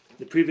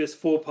 The previous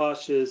 4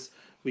 parshas,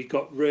 we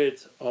got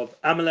rid of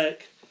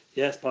Amalek.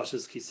 Yes,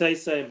 Parshas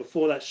Kisei, and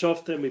before that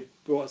Shoftim, we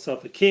brought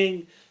ourselves a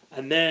king.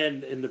 And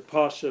then in the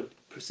parsha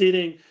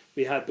preceding,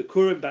 we had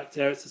Bikurim back to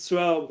Eretz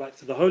Yisrael, back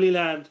to the Holy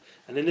Land.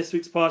 And in this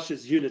week's parsha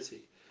is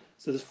unity.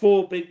 So there's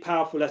 4 big,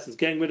 powerful lessons: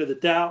 getting rid of the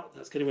doubt,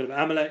 that's getting rid of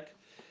Amalek;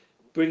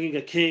 bringing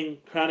a king,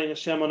 crowning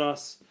Hashem on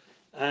us,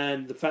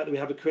 and the fact that we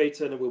have a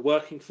creator and we're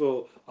working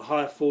for a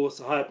higher force,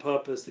 a higher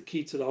purpose, the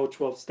key to the whole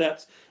 12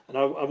 steps. And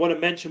I want to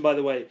mention, by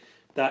the way,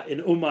 that in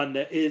Uman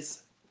there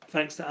is,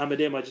 thanks to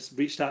Amadim, I just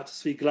reached out to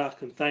Svi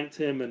Glach and thanked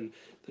him, and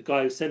the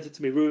guy who sent it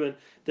to me, Ruben,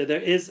 that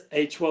there is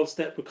a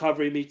 12-step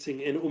recovery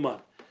meeting in Uman.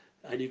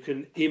 And you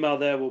can email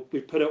there.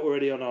 We put it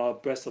already on our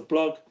Bresla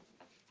blog,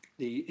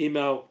 the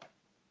email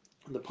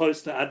and the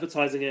poster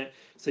advertising it,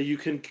 so you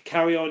can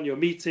carry on your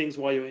meetings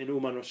while you're in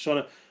Uman Rosh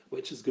Hashanah,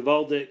 which is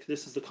Gavaldik.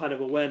 This is the kind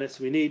of awareness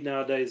we need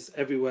nowadays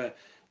everywhere.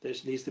 There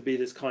needs to be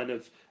this kind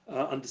of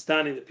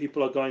understanding that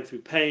people are going through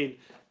pain,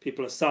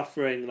 people are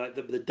suffering. Like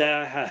the day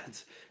I had,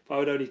 if I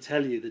would only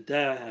tell you the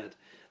day I had,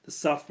 the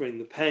suffering,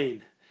 the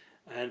pain,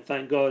 and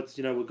thank God,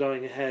 we're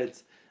going ahead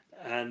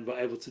and we're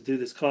able to do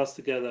this class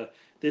together.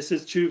 This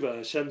is tshuva.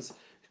 Hashem's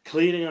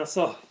cleaning us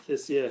off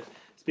this year.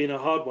 It's been a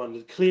hard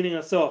one, cleaning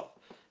us off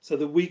so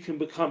that we can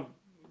become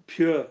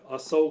pure. Our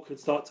soul can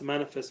start to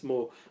manifest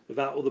more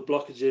without all the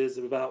blockages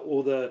and without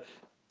all the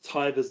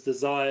tivas,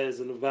 desires,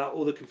 and without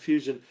all the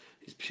confusion.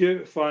 He's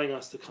purifying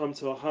us to come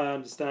to a higher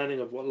understanding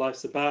of what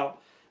life's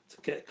about, to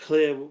get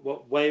clear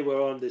what way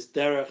we're on, this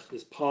derech,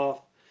 this path,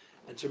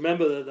 and to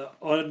remember that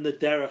on the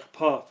derech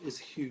path is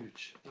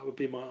huge. That would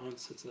be my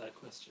answer to that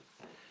question.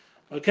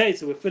 Okay,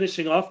 so we're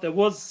finishing off. There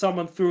was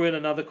someone threw in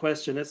another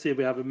question. Let's see if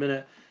we have a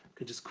minute. We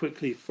can just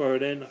quickly throw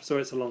it in. I'm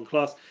sorry it's a long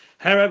class.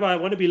 Hey Rabbi, I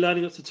want to be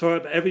learning up to Torah,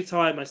 but every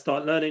time I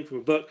start learning from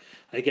a book,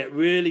 I get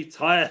really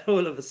tired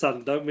all of a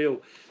sudden, don't we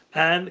all?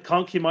 And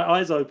can't keep my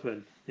eyes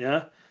open.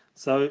 Yeah?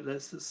 So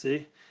let's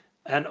see.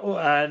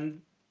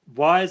 And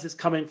why is this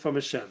coming from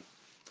Hashem?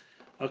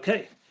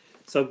 Okay,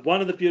 so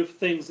one of the beautiful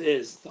things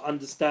is to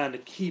understand a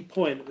key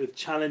point with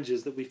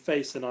challenges that we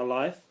face in our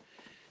life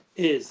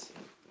is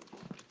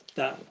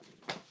that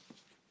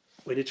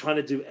when you're trying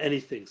to do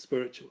anything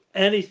spiritual,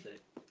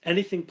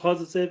 anything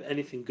positive,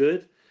 anything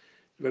good,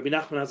 Rabbi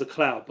Nachman has a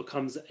cloud,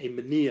 becomes a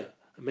mania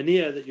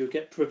that you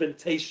get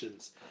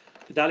preventations.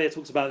 Gedalia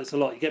talks about this a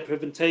lot. You get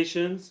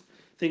preventations,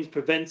 things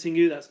preventing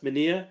you, that's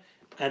mania.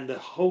 And the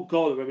whole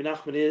goal of Rabbi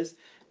Nachman is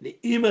the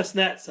imas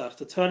netzach,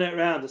 to turn it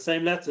around, the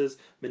same letters,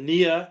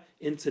 mania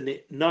into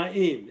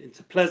na'im,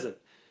 into pleasant.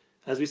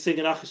 As we sing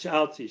in Achash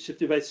Alti,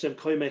 Shifti Beit Hashem,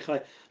 Koi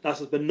Mechai, that's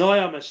the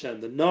Noyam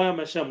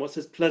Hashem, what's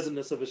his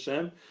pleasantness of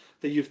Hashem,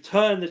 that you've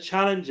turned the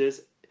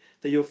challenges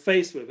that you're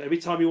faced with. Every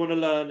time you want to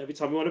learn, every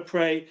time you want to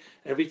pray,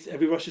 every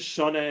Rosh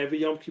Hashanah, every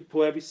Yom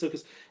Kippur, every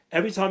Sukkot,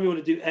 every time you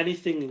want to do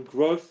anything in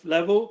growth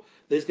level,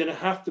 there's going to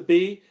have to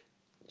be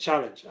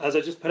challenge. As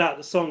I just put out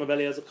the song of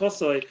Eliezer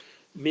Kosoi,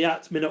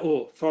 Miat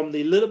Mina'or. From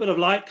the little bit of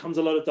light comes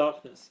a lot of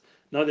darkness.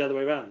 No, the other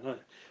way around. No.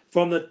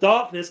 From the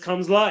darkness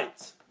comes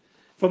light.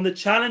 From the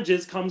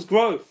challenges comes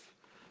growth.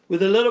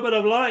 With a little bit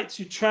of light,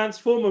 you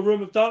transform a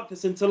room of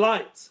darkness into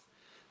light.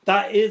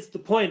 That is the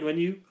point. When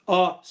you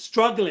are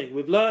struggling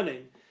with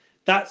learning,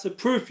 that's a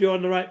proof you're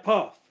on the right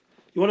path.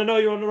 You want to know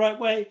you're on the right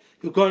way?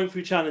 You're going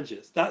through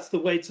challenges. That's the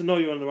way to know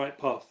you're on the right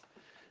path.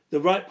 The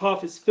right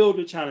path is filled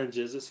with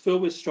challenges, it's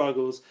filled with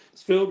struggles,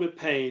 it's filled with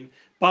pain,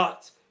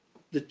 but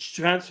the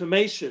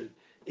transformation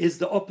is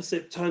the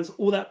opposite, turns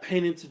all that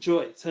pain into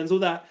joy, turns all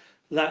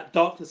that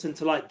darkness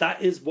into light.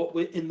 That is what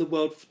we're in the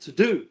world to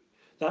do.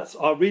 That's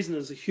our reason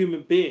as a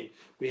human being.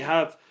 We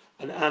have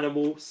an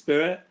animal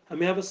spirit and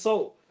we have a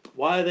soul.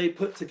 Why are they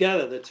put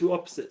together? They're two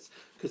opposites.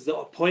 Because the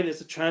point is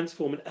to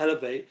transform and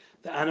elevate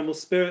the animal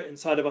spirit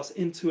inside of us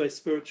into a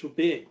spiritual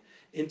being,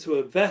 into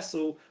a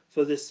vessel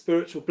for this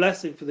spiritual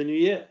blessing for the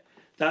new year.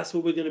 That's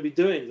what we're going to be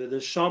doing. The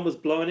neshama's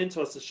blowing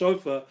into us, the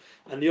shofar,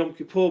 and the Yom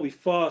Kippur we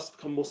fast,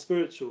 become more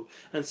spiritual.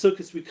 And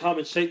Sukkot we come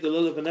and shake the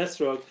lulav and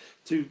esrog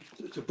to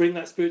bring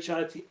that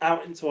spirituality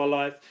out into our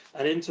life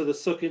and into the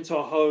sukkah, into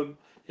our home,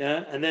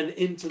 yeah, and then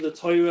into the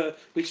Torah,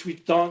 which we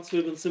dance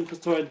with in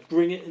Simchas Torah, and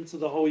bring it into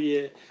the whole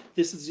year.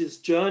 This is this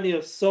journey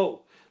of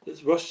soul.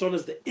 This Rosh Hashanah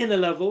is the inner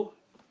level.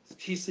 It's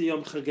Kisa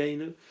Yom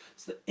Chagenu.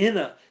 It's the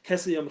inner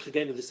Kisa Yom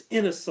Chagenu. This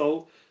inner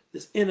soul,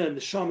 this inner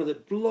neshama that's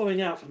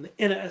blowing out from the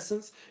inner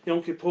essence.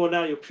 Yom Kippur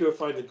now you're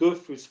purifying the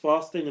guf through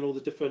fasting and all the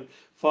different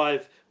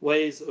 5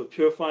 ways of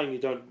purifying. You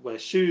don't wear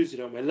shoes, you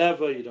don't wear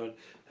leather, you don't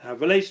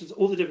have relations,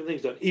 all the different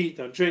things. Don't eat,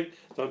 don't drink,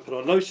 don't put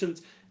on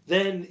lotions.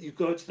 Then you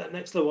go to that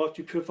next level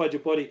after you purified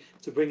your body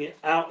to bring it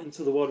out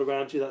into the world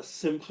around you. That's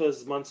Simcha,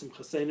 Zman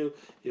Simchasenu.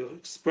 You're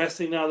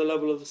expressing now the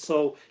level of the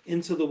soul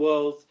into the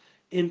world,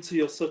 into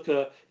your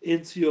sukkah,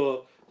 into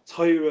your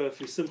Torah,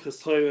 through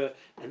Simchas Torah,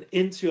 and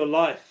into your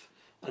life.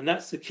 And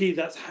that's the key.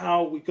 That's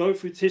how we go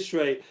through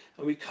Tishrei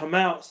and we come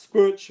out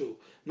spiritual,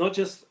 not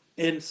just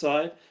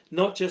inside,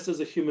 not just as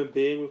a human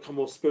being, we become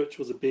more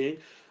spiritual as a being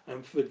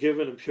and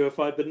forgiven and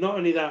purified. But not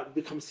only that,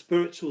 we become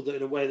spiritual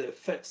in a way that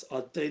affects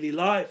our daily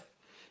life,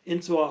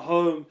 into our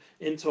home,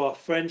 into our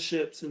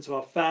friendships, into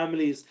our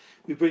families.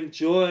 We bring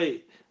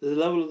joy. The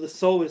level of the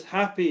soul is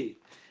happy.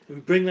 And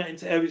we bring that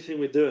into everything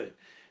we're doing.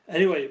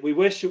 Anyway, we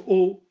wish you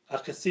all a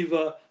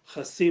chasiva,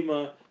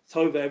 chasima,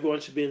 tova. Everyone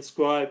should be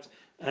inscribed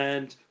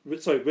and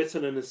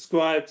written and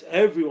inscribed.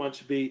 Everyone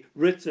should be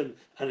written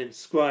and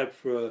inscribed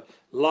for a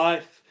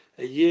life,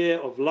 a year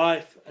of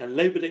life and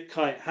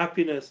lebedekai,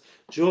 happiness,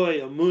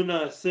 joy,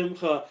 amuna,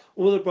 simcha,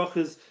 all the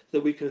brachas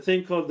that we can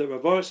think of that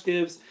Rav Arush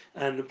gives,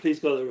 and please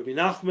God that Rabbi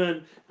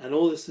Nachman and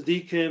all the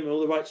tzaddikim and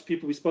all the righteous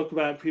people we spoke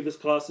about in previous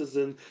classes,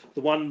 and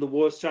the one in the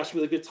wars, Josh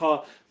with a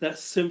guitar, that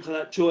simcha,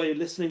 that joy,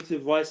 listening to the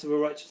voice of a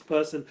righteous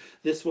person.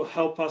 This will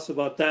help us with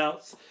our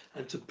doubts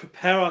and to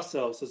prepare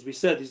ourselves, as we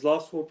said, these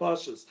last 4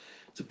 parshas,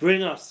 to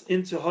bring us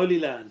into Holy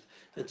Land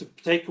and to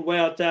take away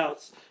our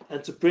doubts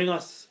and to bring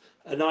us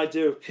an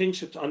idea of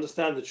kingship, to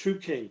understand the true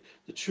king,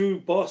 the true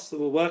boss that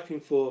we're working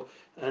for,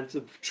 and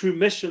the true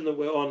mission that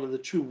we're on, and the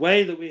true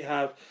way that we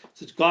have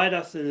to guide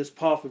us in this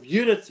path of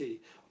unity,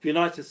 of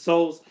united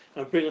souls,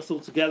 and bring us all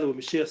together with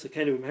Mashiach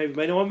Sekenu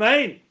Amen.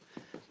 Amen.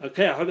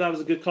 Okay, I hope that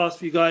was a good class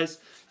for you guys,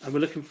 and we're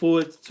looking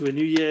forward to a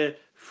new year,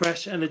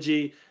 fresh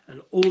energy,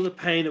 and all the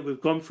pain that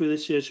we've gone through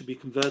this year should be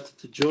converted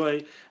to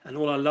joy, and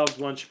all our loved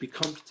ones should be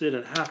comforted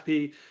and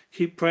happy.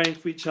 Keep praying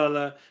for each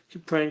other,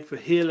 keep praying for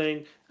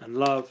healing and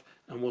love,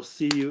 and we'll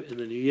see you in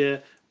the new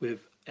year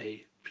with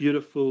a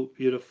beautiful,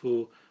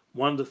 beautiful,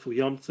 wonderful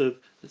Yom Tov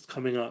that's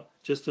coming up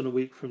just in a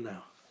week from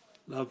now.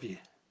 Love you.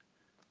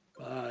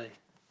 Bye.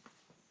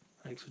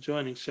 Thanks for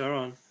joining,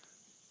 Sharon.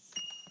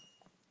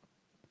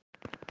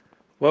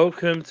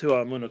 Welcome to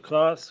our Muna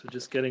class. We're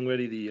just getting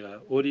ready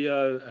the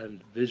audio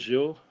and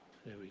visual.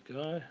 There we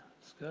go.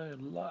 Let's go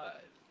live.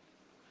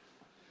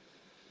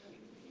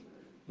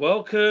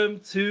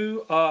 Welcome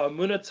to our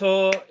Muna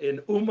Tour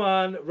in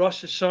Uman,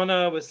 Rosh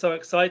Hashanah. We're so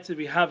excited.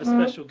 We have a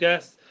special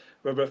guest,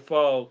 Rav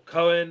Ralph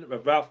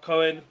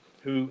Cohen,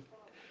 who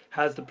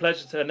has the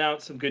pleasure to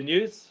announce some good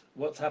news.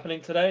 What's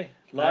happening today?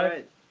 Live? All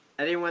right.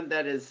 Anyone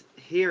that is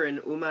here in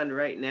Uman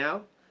right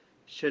now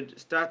should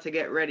start to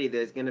get ready.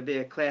 There's going to be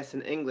a class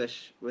in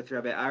English with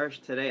Rabbi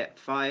Arush today at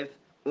 5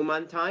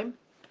 Uman time.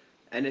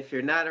 And if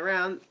you're not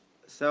around,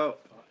 so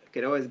you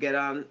can always get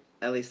on.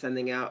 Ellie's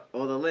sending out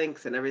all the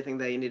links and everything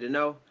that you need to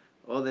know.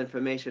 All the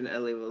information,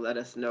 Ellie will let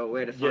us know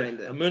where to find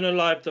it.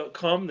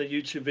 AmunaLive.com, the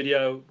YouTube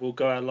video will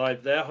go out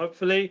live there,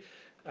 hopefully.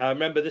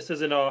 Remember, this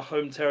is in our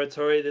home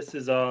territory. This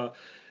is our,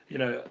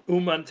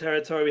 Uman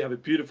territory. We have a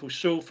beautiful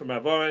shul from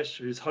Rav Arush,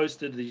 who's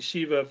hosted the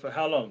yeshiva for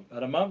how long?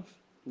 About a month?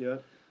 Yeah.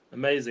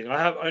 Amazing. I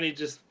have only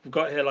just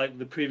got here like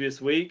the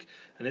previous week,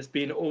 and it's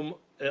been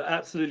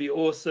absolutely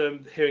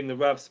awesome hearing the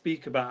Rav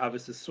speak about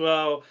Ahavas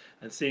Yisrael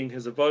and seeing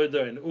his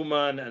avoda in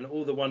Uman and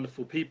all the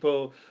wonderful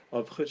people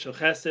of Chut Shel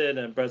Chesed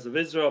and Brez of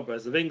Israel,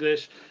 Brez of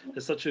English.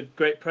 There's such a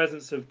great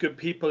presence of good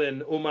people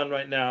in Uman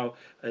right now,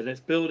 and it's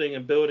building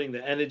and building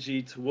the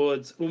energy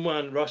towards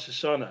Uman Rosh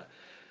Hashanah.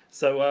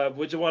 So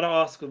would you want to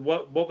ask,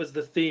 what was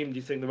the theme, do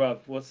you think, the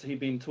Rav? What's he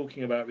been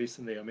talking about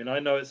recently? I mean, I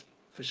know it's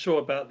for sure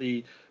about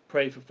the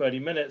pray for 30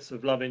 minutes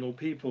of loving all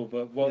people,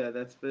 but what? Yeah,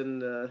 that's been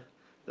the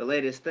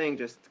latest thing,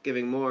 just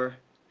giving more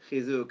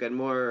chizuk and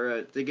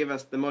more to give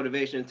us the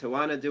motivation to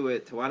want to do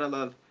it, to want to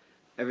love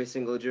every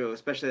single Jew,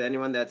 especially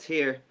anyone that's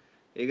here.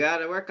 You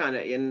gotta work on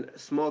it in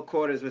small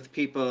quarters with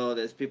people.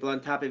 There's people on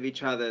top of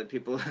each other,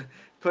 people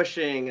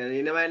pushing, and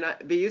you might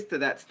not be used to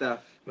that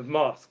stuff. With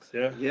masks,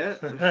 yeah. Yeah.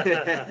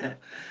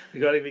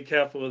 You got to be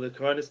careful with the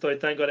corona story.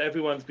 Thank God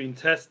everyone's been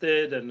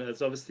tested, and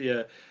there's obviously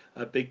a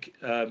big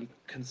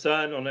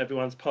concern on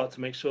everyone's part to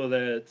make sure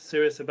they're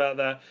serious about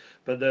that.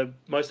 But the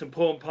most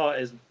important part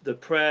is the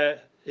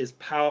prayer is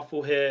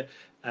powerful here,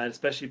 and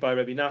especially by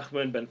Rabbi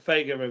Nachman ben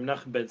Feigen, Rabbi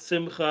Nachman ben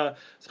Simcha,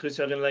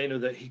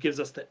 that he gives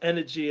us the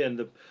energy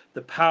and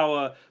the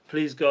power,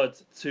 please God,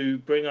 to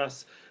bring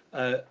us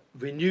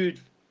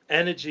renewed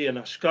energy and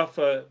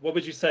ashkafa. What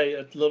would you say,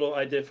 a little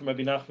idea from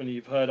Rabbi Nachman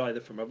you've heard either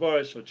from Rav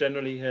Arush or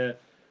generally here?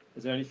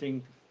 Is there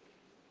anything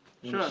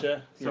you want to Sure.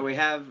 share? So we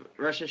have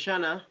Rosh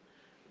Hashanah.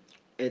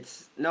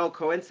 It's no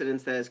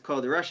coincidence that it's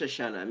called Rosh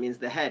Hashanah. It means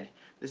the head.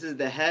 This is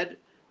the head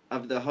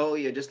of the whole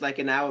year. Just like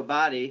in our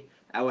body,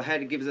 our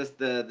head gives us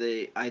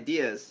the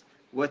ideas,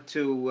 what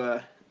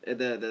to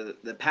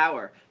the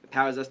power. It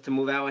empowers us to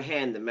move our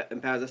hand. It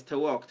empowers us to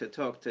walk, to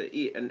talk, to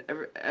eat, and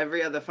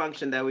every other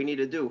function that we need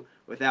to do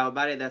with our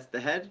body. That's the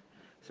head.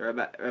 So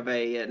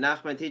Rabbi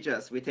Nachman teaches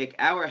us we take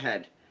our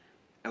head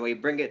and we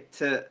bring it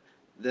to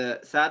the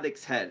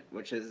Saddik's head,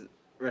 which is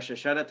Rosh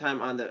Hashanah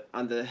time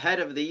on the head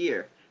of the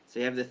year. So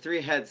you have the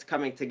three heads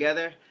coming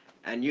together,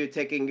 and you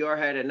taking your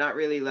head and not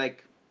really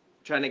like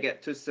trying to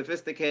get too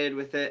sophisticated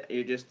with it.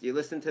 You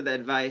listen to the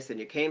advice, and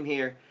you came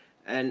here,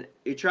 and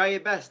you try your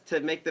best to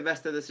make the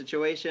best of the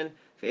situation.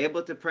 If you're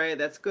able to pray,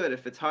 that's good.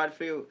 If it's hard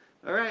for you,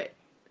 all right,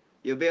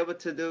 you'll be able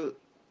to do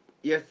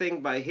your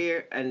thing by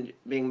here and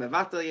being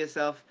mevatel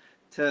yourself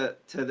to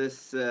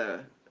this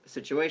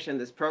situation,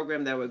 this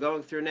program that we're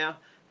going through now,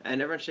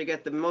 and everyone should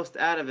get the most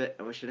out of it,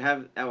 and we should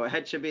have our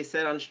head should be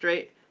set on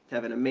straight to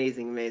have an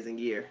amazing, amazing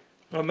year.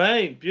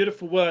 Amen.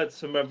 Beautiful words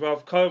from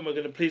Rav Cohen. We're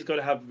going to please God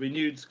to have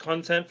renewed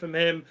content from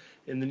him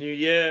in the new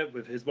year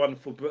with his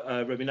wonderful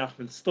Rabbi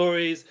Nachman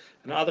stories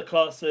and other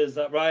classes. Is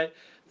that right?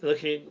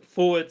 Looking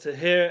forward to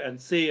hear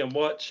and see and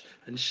watch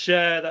and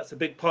share. That's a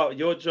big part of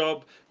your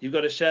job. You've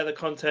got to share the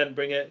content,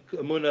 bring it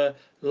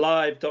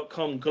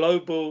amunalive.com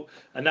global.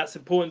 And that's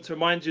important to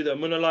remind you that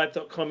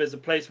amunalive.com is a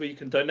place where you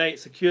can donate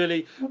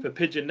securely for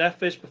Pigeon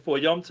Nefesh before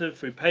Yom Tov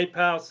through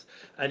PayPal.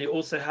 And you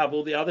also have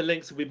all the other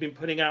links that we've been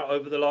putting out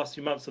over the last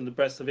few months on the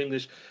Breast of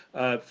English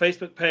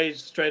Facebook page.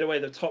 Straight away,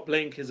 the top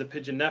link is a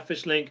Pigeon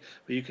Nefesh link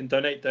where you can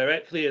donate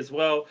directly as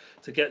well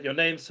to get your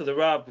names to the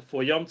Rav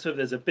before Yom Tov.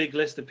 There's a big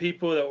list of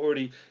people that are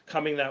already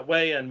coming that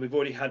way, and we've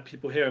already had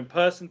people here in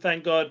person,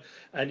 thank God.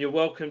 And you're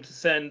welcome to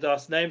send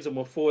us names, and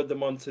we'll forward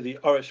them on to the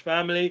Orish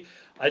family.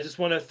 I just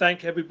want to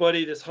thank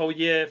everybody this whole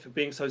year for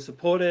being so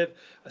supportive.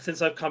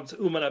 Since I've come to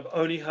Uman, I've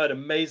only heard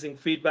amazing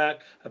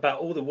feedback about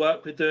all the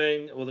work we're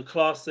doing, all the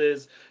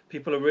classes.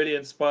 People are really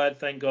inspired,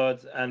 thank God,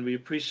 and we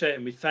appreciate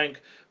and we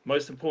thank,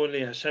 most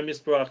importantly, Hashem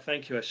Yisbarach.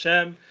 Thank you,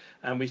 Hashem.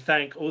 And we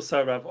thank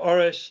also Rav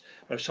Arush,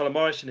 Rav Shalom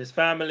Arush and his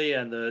family,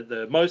 and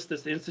the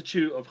Mostas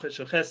Institute of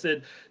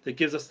Chesed that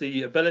gives us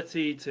the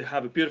ability to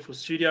have a beautiful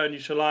studio in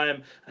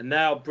Yerushalayim, and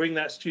now bring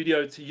that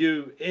studio to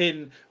you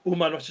in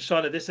Uman Rosh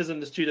Hashanah. This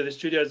isn't the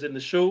studio is in the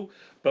shul,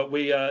 but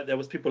there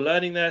was people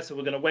learning there, so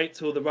we're going to wait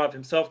till the Rav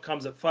himself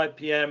comes at 5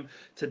 p.m.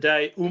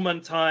 today, Uman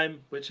time,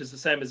 which is the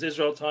same as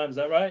Israel time. Is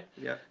that right?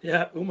 Yeah.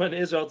 Yeah, Uman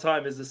Israel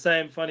time is the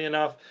same. Funny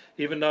enough,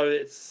 even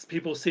though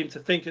people seem to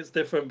think it's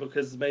different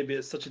because maybe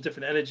it's such a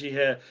different energy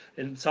here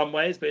in some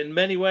ways, but in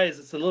many ways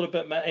it's a little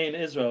bit Ma'ain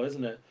Israel,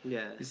 isn't it?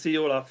 Yeah. You see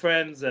all our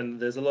friends, and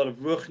there's a lot of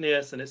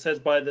ruchnias, and it says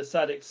by the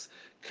Saddik's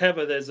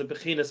Keva there's a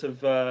bechinas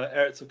of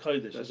Eretz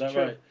Kodesh. Is that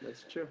true. right?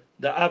 That's true.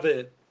 The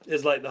Avit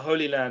is like the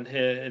Holy Land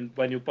here, and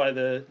when you buy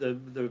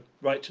the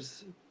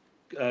righteous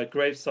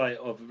gravesite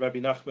of Rabbi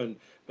Nachman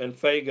ben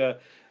Feiga.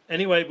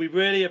 Anyway, we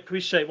really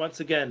appreciate once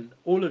again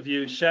all of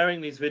you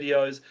sharing these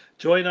videos.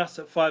 Join us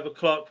at 5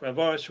 o'clock. Rav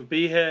Arush will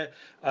be here.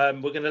 We're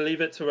going to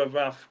leave it to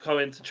Rav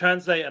Cohen to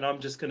translate, and I'm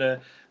just going to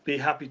be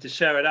happy to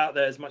share it out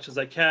there as much as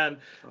I can.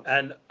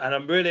 And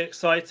I'm really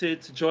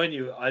excited to join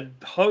you. I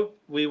hope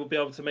we will be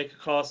able to make a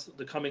class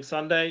the coming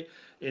Sunday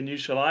in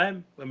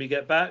Yerushalayim when we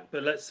get back,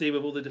 but let's see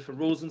with all the different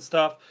rules and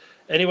stuff.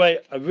 Anyway,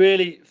 I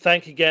really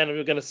thank again, and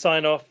we're going to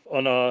sign off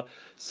on our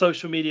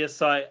social media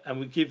site, and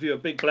we give you a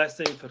big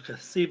blessing for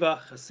Chasiva,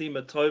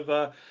 Chasima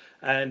Tova,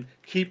 and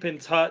keep in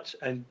touch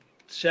and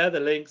share the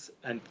links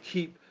and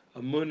keep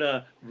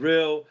Amuna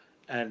real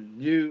and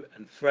new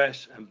and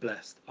fresh and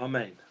blessed.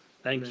 Amen.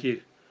 Thank you.